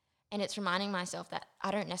 And it's reminding myself that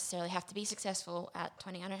I don't necessarily have to be successful at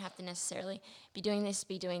 20. I don't have to necessarily be doing this,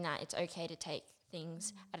 be doing that. It's okay to take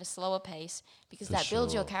things at a slower pace, because For that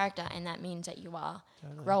builds your sure. character, and that means that you are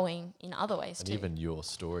Totally. growing in other ways And too. even your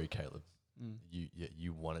story, Caleb, Mm.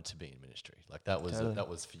 you wanted to be in ministry. Like that was Totally. that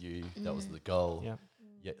was for you. That was the goal. Yeah.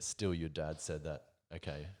 Yet still, your dad said that.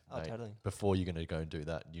 Okay, Oh, mate, totally. before you're going to go and do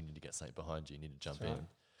that, you need to get something behind you. You need to jump That's in. right.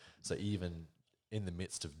 So even in the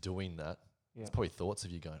midst of doing that, Yeah. there's probably thoughts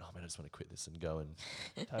of you going, "Oh man, I just want to quit this and go and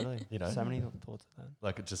Totally. You know? So many thoughts of that.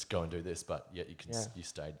 like just go and do this." But yet you can Yeah. you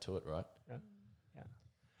stayed to it, right?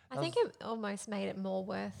 I think it almost made it more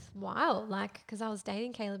worthwhile, like, because I was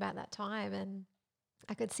dating Caleb at that time and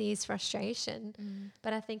I could see his frustration,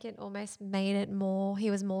 but I think it almost made it more,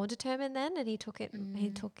 he was more determined then, and he took the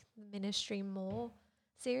ministry more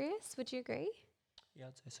serious. Would you agree? Yeah,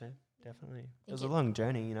 I'd say so. Definitely. It Think was a it- long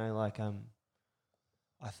journey, you know, like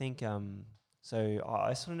I think so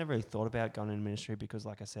I sort of never really thought about going into ministry because,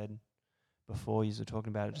 like I said before, you were talking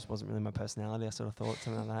about it, just wasn't really my personality. I sort of thought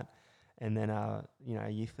something like that. And then you know, a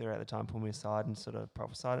youth leader at the time pulled me aside and sort of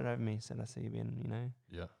prophesied it over me, said, I see you being, you know,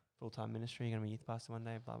 Yeah. full-time ministry, you're going to be youth pastor one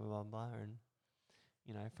day, blah, blah, blah, blah. And,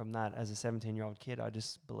 you know, from that, as a 17-year-old kid, I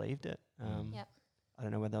just believed it. Yep. I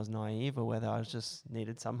don't know whether I was naive or whether I was just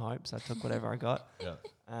needed some hope, so I took whatever I got. Yeah.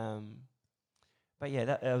 But yeah,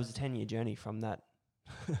 that was a 10-year journey from that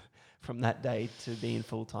from that day to being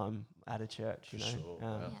full-time at a church, you For know. sure,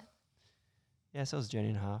 wow. Yeah. Yeah, so it was a journey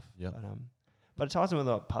and a half. Yep. But it ties in with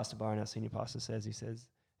what Pastor Byron, our senior pastor, says. He says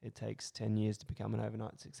it takes 10 years to become an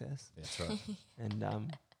overnight success. That's right. And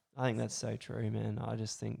I think that's so true, man. I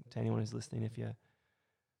just think to anyone who's listening, if you're,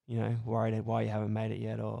 you know, worried at why you haven't made it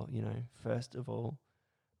yet, or, you know, first of all,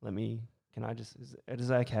 is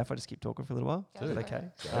it okay if I just keep talking for a little while? Go Is it for okay?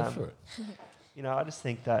 Go for it. You know, I just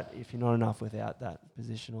think that if you're not enough without that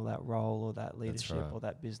position or that role or that leadership right. or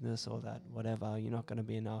that business or that whatever, you're not going to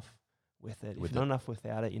be enough with it. If With you're not it. enough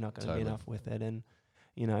without it, you're not going to Totally. be enough with it. And,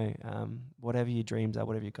 you know, whatever your dreams are,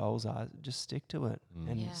 whatever your goals are, just stick to it.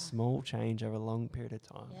 Mm. And Yeah. small change over a long period of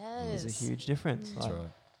time Yes. is a huge difference. That's Like,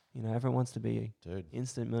 right. you know, everyone wants to be Dude,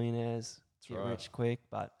 instant millionaires, That's get right. rich quick,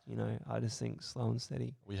 but, you know, I just think slow and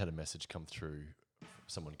steady. we had a message come through,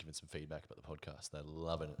 someone giving some feedback about the podcast. They're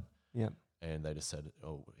loving it. Yeah. And they just said,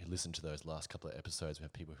 "Oh, listen to those last couple of episodes. We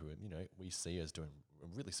have people who, you know, we see as doing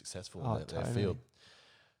really successful Oh, in their totally. field."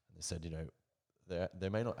 And they said, you know, they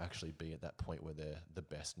may not actually be at that point where they're the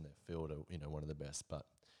best in their field or, you know, one of the best, but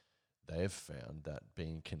they have found that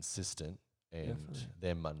being consistent and Definitely.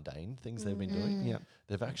 their mundane things they've been doing, Yeah.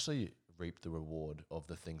 they've actually reaped the reward of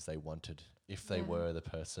the things they wanted if they Yeah. were the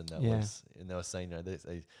person that Yeah. was. And they were saying, you know,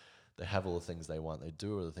 they have all the things they want, they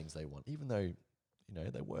do all the things they want, even though, you know,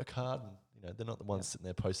 they work hard and, you know, they're not the ones sitting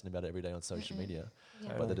there posting about it every day on social media, Yeah.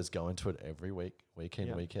 but Totally. they just go into it every week, week in,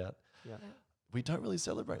 Yeah. week out. Yeah. We don't really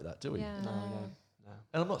celebrate that, do we? Yeah. No, we No. don't. No.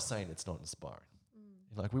 And I'm not saying it's not inspiring.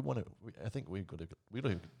 Like I think we got to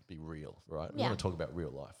be real, right? We Yeah. want to talk about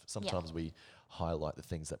real life. Sometimes we highlight the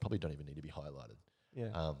things that probably don't even need to be highlighted. Yeah.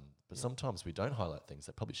 But Yeah. sometimes we don't highlight things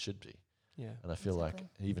that probably should be. Yeah. And I feel like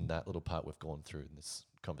Exactly. even that little part we've gone through in this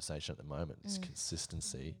conversation at the moment is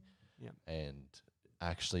consistency Yeah. and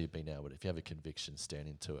actually being able to, if you have a conviction, stand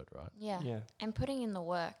into it, right? Yeah. Yeah. And putting in the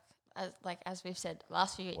work, as we've said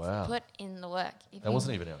last few weeks, Wow. put in the work. If That you-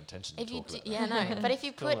 wasn't even our intention to If you talk do, about yeah, no, but if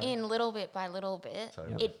you Cool, put eh? in little bit by little bit,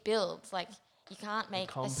 Totally. it builds. Like you can't make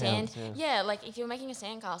a sand. compounds, Yeah, like if you're making a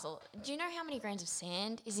sandcastle, do you know how many grains of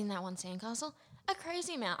sand is in that one sandcastle? A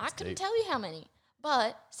crazy amount. I couldn't deep. tell you how many,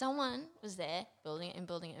 But someone was there building it and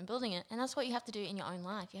building it and building it. And that's what you have to do in your own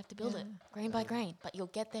life. You have to build it grain by grain, but you'll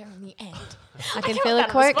get there in the end. I can feel a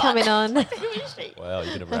quote coming on. Wow, you're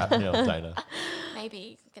going to wrap me up, Dana.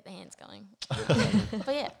 Maybe get the hands going.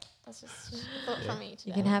 But yeah, that's just a thought from me today.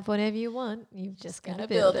 You can have whatever you want. You've just got to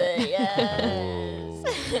Gotta build it. Yes. Oh,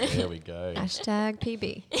 there we go. Hashtag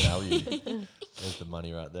PB. Value. There's the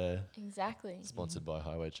money right there. Exactly. Sponsored by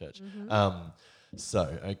Highway Church. Mm-hmm.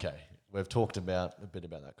 So, okay, we've talked about a bit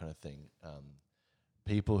about that kind of thing.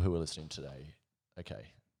 People who are listening today,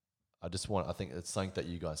 okay, I think it's something that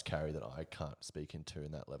you guys carry that I can't speak into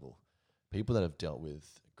in that level. People that have dealt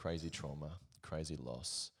with crazy trauma, crazy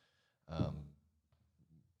loss,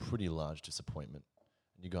 pretty large disappointment.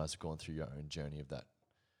 And you guys have gone through your own journey of that.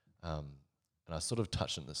 And I sort of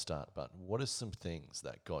touched on the start, but what are some things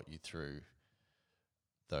that got you through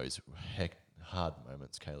those hard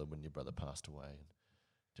moments, Caleb, when your brother passed away, and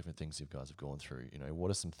different things you guys have gone through? You know, what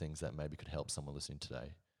are some things that maybe could help someone listening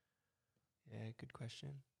today? Yeah, good question.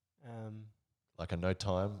 Like I know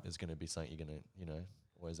time is going to be something you're going to,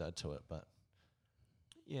 always add to it, but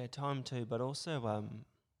Yeah, time too, but also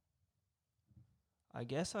I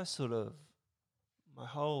guess I sort of, my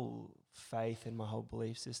whole faith and my whole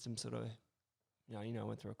belief system sort of,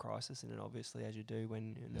 went through a crisis in it, obviously, as you do when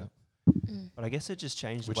you're in Yeah. But I guess it just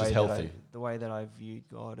changed Which the way is healthy. the way that I viewed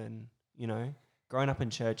God. And, growing up in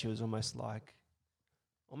church, it was almost like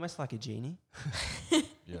a genie. yeah.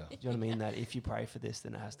 Do you know what I mean? That if you pray for this,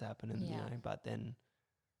 then it has to happen. And, Yeah.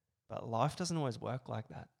 but life doesn't always work like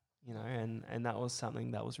that, and that was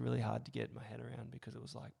something that was really hard to get my head around, because it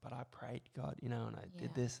was like, but I prayed God, and I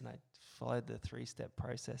did this and I followed the 3-step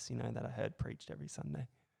process, that I heard preached every Sunday,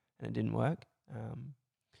 and it didn't work.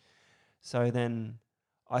 So then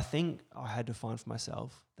I think I had to find for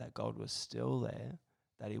myself that God was still there,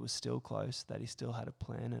 that he was still close, that he still had a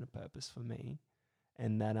plan and a purpose for me,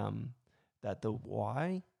 and that the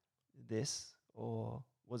why this or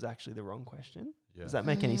was actually the wrong question. Yeah. Does that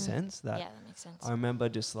make any sense? Yeah, that makes sense. I remember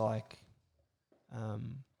just like,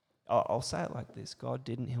 I'll say it like this: God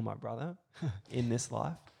didn't heal my brother in this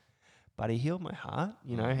life, but he healed my heart,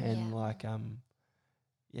 and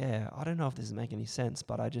I don't know if this is making any sense,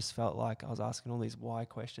 but I just felt like I was asking all these why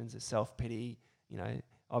questions, this self-pity,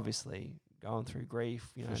 obviously going through grief,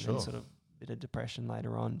 and sure. then sort of a bit of depression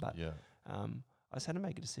later on, but Yeah. I just had to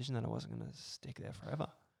make a decision that I wasn't going to stick there forever.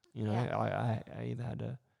 Yeah. I either had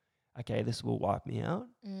to, okay, this will wipe me out,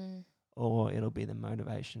 or it'll be the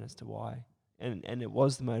motivation as to why. And it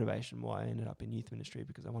was the motivation why I ended up in youth ministry,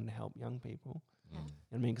 because I wanted to help young people. Mm. You know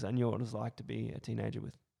what I mean? Because I knew what it was like to be a teenager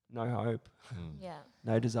with no hope, Mm. Yeah.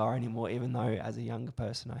 no desire anymore, even though as a younger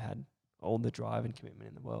person I had all the drive and commitment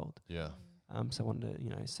in the world. Yeah. So I wanted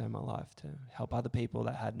to, sow my life to help other people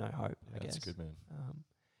that had no hope, I guess. That's good, man.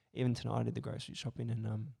 Even tonight I did the grocery shopping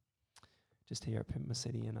and just here at Pimpa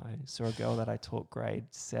City, and I saw a girl that I taught grade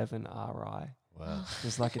 7 RI. Wow.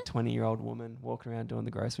 Just like a 20-year-old woman walking around doing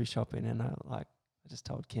the grocery shopping, and I just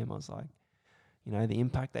told Kim, I was like, the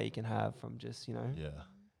impact that you can have from just, Yeah.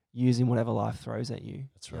 using whatever life throws at you.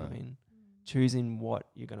 That's You know what right. I mean? Choosing what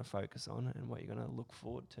you're going to focus on and what you're going to look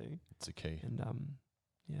forward to. It's a key. And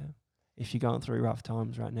if you're going through rough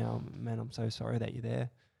times right now, man, I'm so sorry that you're there,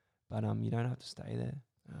 but you don't have to stay there.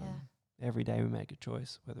 Every day we make a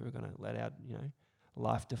choice whether we're going to let our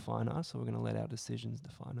life define us, or we're going to let our decisions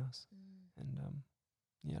define us. And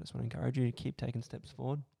I just want to encourage you to keep taking steps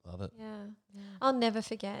forward. Love it. Yeah. I'll never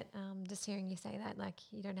forget just hearing you say that, like,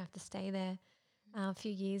 you don't have to stay there. A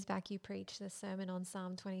few years back, you preached the sermon on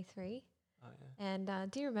Psalm 23. Oh, yeah.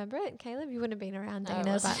 And do you remember it, Caleb? You wouldn't have been around, No, I Dana,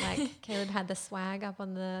 but wasn't. like Caleb had the swag up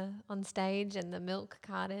on stage and the milk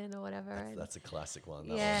carton or whatever. and That's a classic one.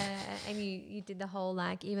 That yeah, and you did the whole,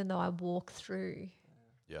 like, even though I walk through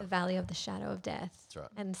Yeah. the valley of the shadow of death, That's right.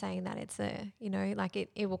 and saying that it's like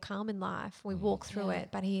it will come in life. We walk through Yeah. it,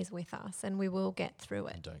 but he is with us and we will get through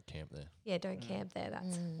it. And don't camp there. Yeah, don't camp there.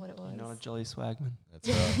 That's what it was. You're not a jolly swagman. That's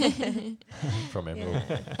right. From Emerald.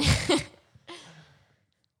 Yeah.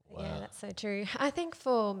 Wow. Yeah, that's so true. I think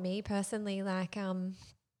for me personally, like,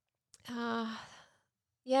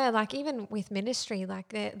 like even with ministry, like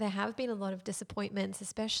there have been a lot of disappointments,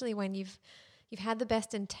 especially when you've had the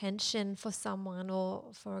best intention for someone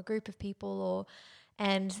or for a group of people,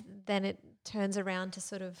 and then it turns around to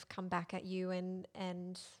sort of come back at you and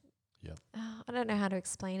Yep. I don't know how to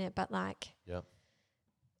explain it, but like, Yep.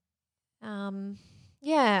 and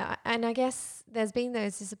I guess there's been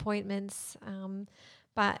those disappointments,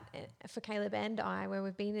 but for Caleb and I, where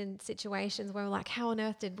we've been in situations where we're like, how on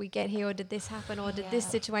earth did we get here, or did this happen, or did this Yeah.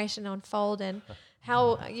 situation unfold, and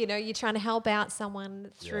how, you're trying to help out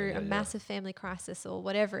someone through yeah, a yeah. massive family crisis or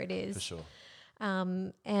whatever it is. For sure.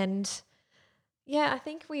 And yeah, I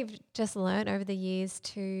think we've just learned over the years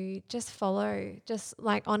to just follow, just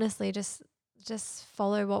like honestly, just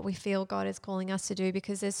follow what we feel God is calling us to do,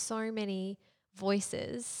 because there's so many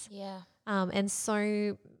voices Yeah. and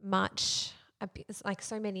so much, it's like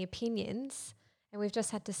so many opinions. And we've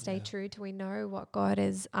just had to stay Yeah. true till we know what God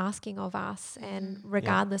is asking of us. And Mhm.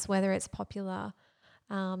 regardless whether it's popular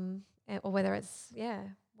or whether it's,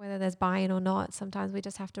 whether there's buy-in or not, sometimes we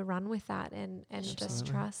just have to run with that and just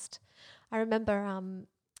Absolutely. trust. I remember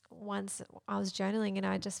once I was journaling and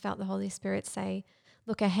I just felt the Holy Spirit say,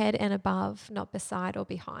 look ahead and above, not beside or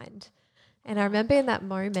behind. And I remember in that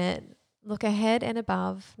moment, look ahead and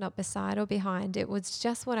above, not beside or behind. It was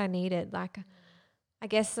just what I needed. Like, I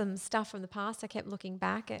guess some stuff from the past, I kept looking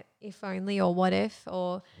back at if only or what if,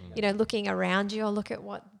 or, looking around you or look at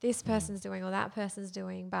what this person's doing or that person's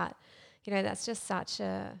doing. But, that's just such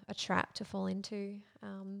a trap to fall into.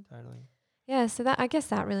 Totally. Yeah, so that, I guess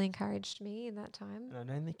that really encouraged me in that time. And I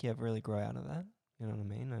don't think you ever really grow out of that. You know what I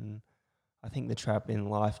mean? And I think the trap in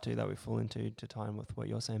life too that we fall into, to time with what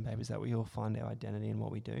you're saying, babe, is that we all find our identity in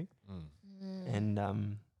what we do. And you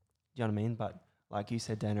know what I mean? But like you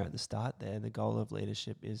said, Dana, at the start there, the goal of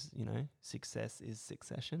leadership is, success is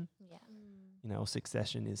succession. Yeah. Or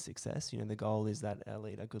succession is success. The goal is that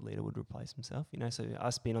a good leader would replace himself. So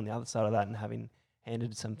us being on the other side of that and having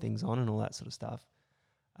handed some things on and all that sort of stuff,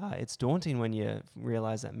 it's daunting when you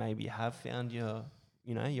realize that maybe you have found your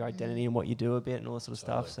identity in what you do a bit and all that sort of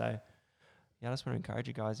stuff. So yeah, I just want to encourage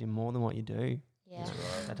you guys, you're more than what you do. Yeah.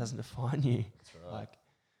 That doesn't define you. That's right. Like,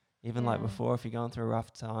 even like before, if you're going through a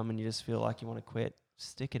rough time and you just feel like you want to quit,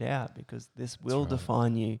 stick it out, because this will right.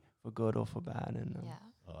 define you for good or for bad. And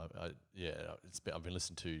I've been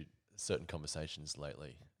listening to certain conversations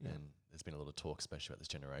lately, Yeah. and there's been a lot of talk, especially about this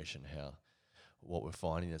generation, how what we're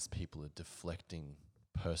finding is people are deflecting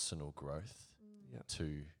personal growth yeah,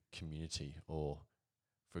 to community or,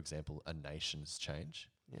 for example, a nation's change.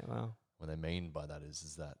 yeah, wow, What they mean by that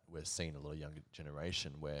is that we're seeing a lot of younger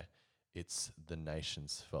generation where it's the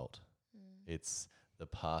nation's fault. It's the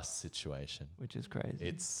past situation. which is crazy.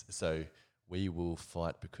 It's so we will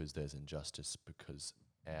fight because there's injustice, because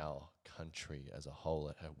our country as a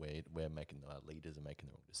whole, we're making, our leaders are making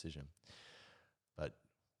the wrong decision. But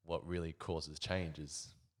what really causes change is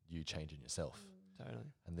you changing yourself. Totally.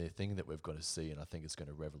 And the thing that we've got to see, and I think it's going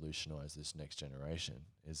to revolutionize this next generation,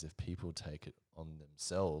 is if people take it on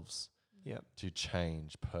themselves Yep. to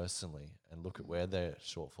change personally and look at where their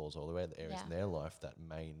shortfalls or where the areas in their life that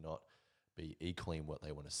may not be equally in what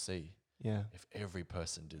they want to see. Yeah. If every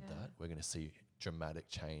person did that, we're going to see dramatic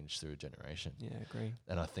change through a generation. Yeah, agree.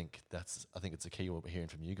 And I think it's a key what we're hearing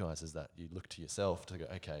from you guys is that you look to yourself to go,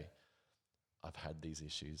 okay, I've had these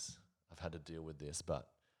issues, I've had to deal with this, but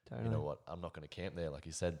Totally. you know what? I'm not going to camp there, like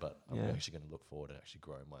you said, but I'm Yeah. actually going to look forward and actually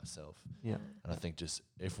grow myself. Yeah. And I think just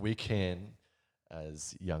if we can,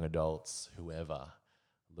 as young adults, whoever,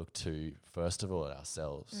 look to, first of all,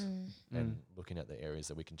 ourselves and looking at the areas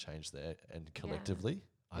that we can change there and collectively,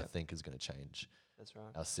 I Yep. think is going to change That's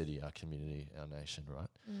right. our city, our community, our nation, right?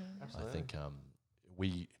 Absolutely. I think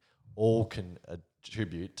we all can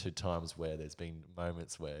attribute to times where there's been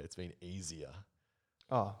moments where it's been easier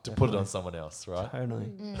to put it on someone else, right?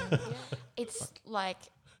 Totally. It's like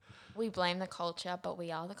we blame the culture, but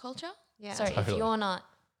we are the culture. Yeah. So if Totally. you're not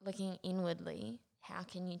looking inwardly, how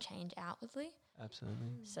can you change outwardly? Absolutely.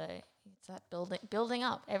 So it's that building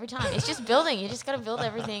up every time. It's just building. You just got to build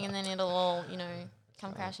everything, and then it'll all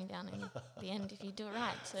come crashing down in the end if you do it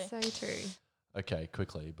right. So So true. Okay,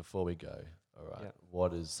 quickly, before we go, all right, Yep.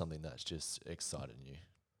 what is something that's just exciting you?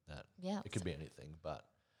 That yeah, it could be anything, but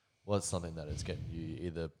what's something that is getting you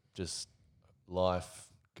either just life,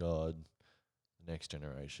 God, the next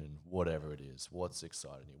generation, whatever it is, what's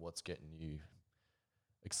exciting you? What's getting you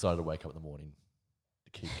excited to wake up in the morning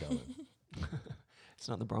to keep going? It's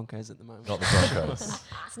not the Broncos at the moment. Not the Broncos.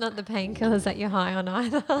 It's not the painkillers that you're high on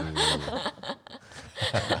either.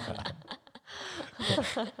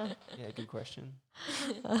 Yeah, good question.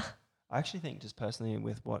 I actually think just personally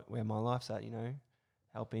with where my life's at,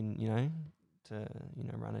 helping, to,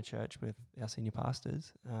 run a church with our senior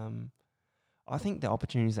pastors. I think the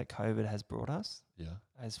opportunities that COVID has brought us Yeah.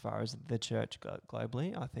 as far as the church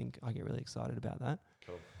globally, I think I get really excited about that.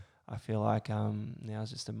 Cool. I feel like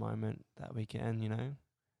now's just a moment that we can,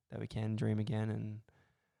 that we can dream again and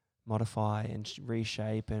modify and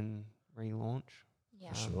reshape and relaunch.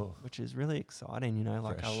 yeah. Sure. Which is really exciting,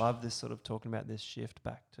 like I Fresh. love this sort of talking about this shift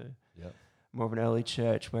back to Yeah. more of an early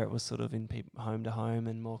church where it was sort of in home to home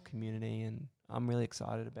and more community, and I'm really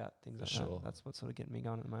excited about things For like sure. that. That's what's sort of getting me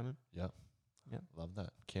going at the moment. Yeah. Yeah. Love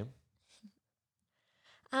that. Kim?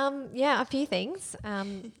 Yeah, a few things.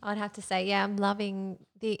 I'd have to say, I'm loving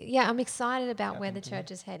I'm excited about where the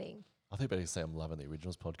church is heading. I think better to say I'm loving the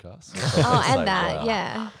Originals podcast. Oh, Say, and that, wow.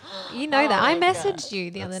 yeah. You know that. I my messaged gosh.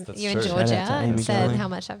 you That's you in true. Georgia Shout out to and Amy said Gelling. how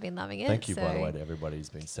much I've been loving it. Thank you, by the so- way, to everybody who's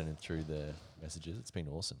been sending through their messages. It's been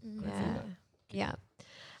awesome. Great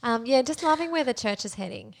feedback. Yeah, just loving where the church is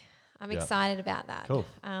heading. I'm Yeah. excited about that. Cool.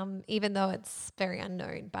 Even though it's very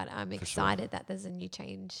unknown, but I'm For sure. excited that there's a new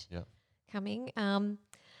change Yeah. coming.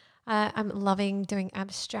 I'm loving doing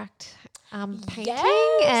abstract painting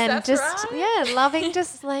Yes, and that's just right. loving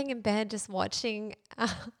just laying in bed, just watching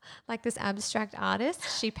like this abstract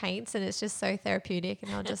artist. She paints and it's just so therapeutic,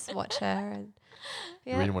 and I'll just watch her. And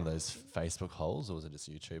You reading one of those Facebook holes, or was it just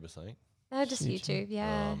YouTube or something? no, just YouTube. YouTube.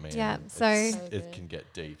 Yeah, Oh, man. yeah. It's- So So it good. can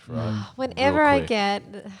get deep, right? whenever Real I quick.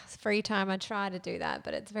 get free time, I try to do that,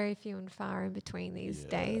 but it's very few and far in between these Yeah,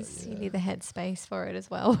 days. You yeah. need the headspace for it as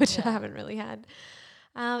well, which Yeah. I haven't really had.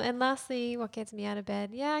 And lastly, what gets me out of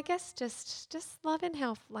bed? Yeah, I guess just loving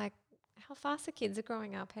how fast the kids are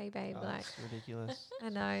growing up. Hey, babe, Oh, like it's ridiculous. I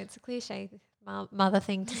know it's a cliche mother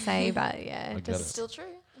thing to say, but yeah, I get just it. Still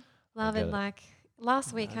true. loving it. like last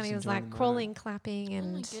Yeah, week, just honey was enjoying like the moment. crawling, clapping, Oh my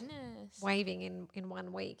and goodness. waving in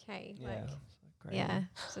 1 week. Hey, Yeah. like Great. yeah,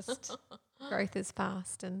 just growth is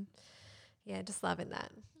fast, and yeah, just loving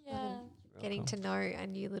that. Yeah. Getting to know a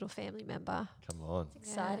new little family member. Come on.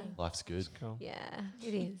 Exciting. Life's good. Cool. Yeah,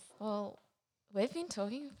 it is. Well, we've been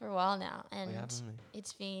talking for a while now, We and haven't we?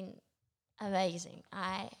 it's been amazing.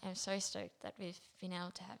 I am so stoked that we've been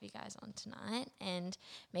able to have you guys on tonight, and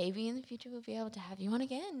maybe in the future we'll be able to have you on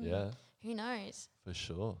again. Yeah, Who knows? for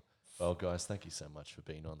sure. Well, guys, thank you so much for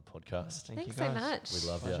being on the podcast. Thank Thanks you so guys. much. We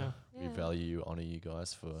love you. Pleasure. We Yeah. value you, honour you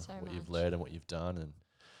guys for So what you've much. led and what you've done. And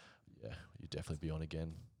yeah, you definitely be on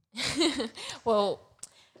again. Well,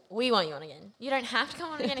 we want you on again. You don't have to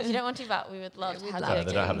come on again if you don't want to, but we would love to we'd have love you No, again.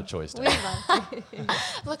 they don't have a choice. We Dave. love you.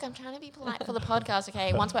 Look, I'm trying to be polite for the podcast,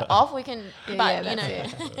 okay? Once we're off, we can, Yeah, but yeah, you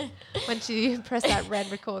know. that's Once you press that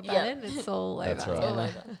red record Yeah. button, it's all That's over. right. all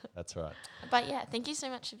over. That's right. But yeah, thank you so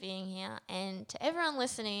much for being here, and to everyone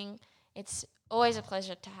listening, it's always a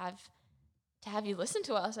pleasure to have you listen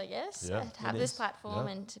to us. I guess Yeah, to have it this is. platform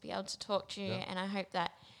Yeah. and to be able to talk to you. Yeah. And I hope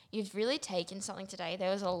that you've really taken something today.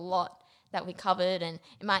 There was a lot that we covered, and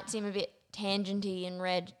it might seem a bit tangenty and it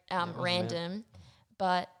wasn't bad. random,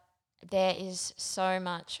 but there is so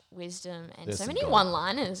much wisdom and There's so some many gold.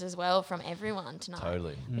 one-liners as well from everyone tonight,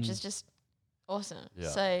 Totally. which Mm. is just awesome. Yeah.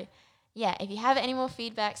 So, yeah, if you have any more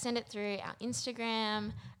feedback, send it through our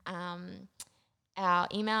Instagram, our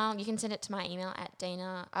email. You can send it to my email at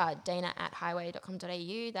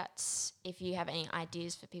dana@highway.com.au. That's if you have any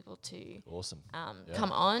ideas for people to Awesome. Yeah.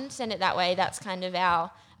 come on, send it that way. That's kind of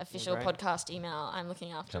our official great. podcast email. I'm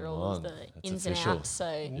looking after Come all on. of the That's ins official. and outs.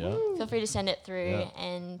 So Yeah. feel free to send it through Yeah.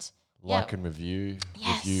 and Like and review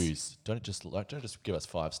Yes. reviews. Don't just give us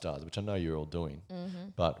 5 stars, which I know you're all doing, mm-hmm.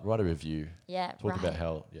 but write a review. yeah, Talk right. about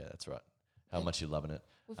how that's right. How Yeah. much you're loving it.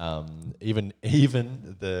 We've-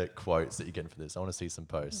 Even the quotes that you're getting for this. I want to see some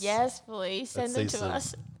posts. Yes, please send them see to some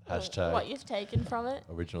us. hashtag. What you've taken from it.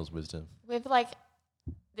 Originals wisdom. We've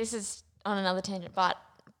this is on another tangent, but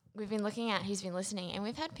we've been looking at who's been listening, and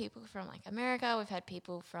we've had people from America, we've had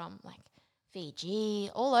people from Fiji,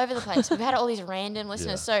 all over the place. We've had all these random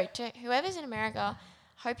listeners. So to whoever's in America,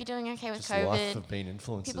 hope you're doing okay with Just life COVID. of being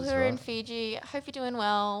influencers, People who are in right? Fiji, hope you're doing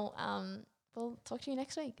well. We'll talk to you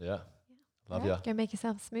next week. Yeah. Love Alright. ya. Go make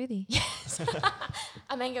yourself a smoothie.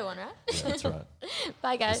 A mango one, right? Yeah, that's right.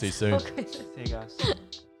 Bye, guys. See you soon. See you guys.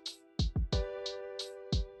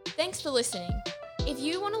 Thanks for listening. If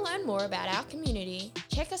you want to learn more about our community,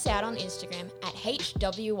 check us out on Instagram at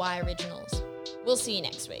HWY Originals. We'll see you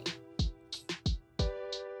next week.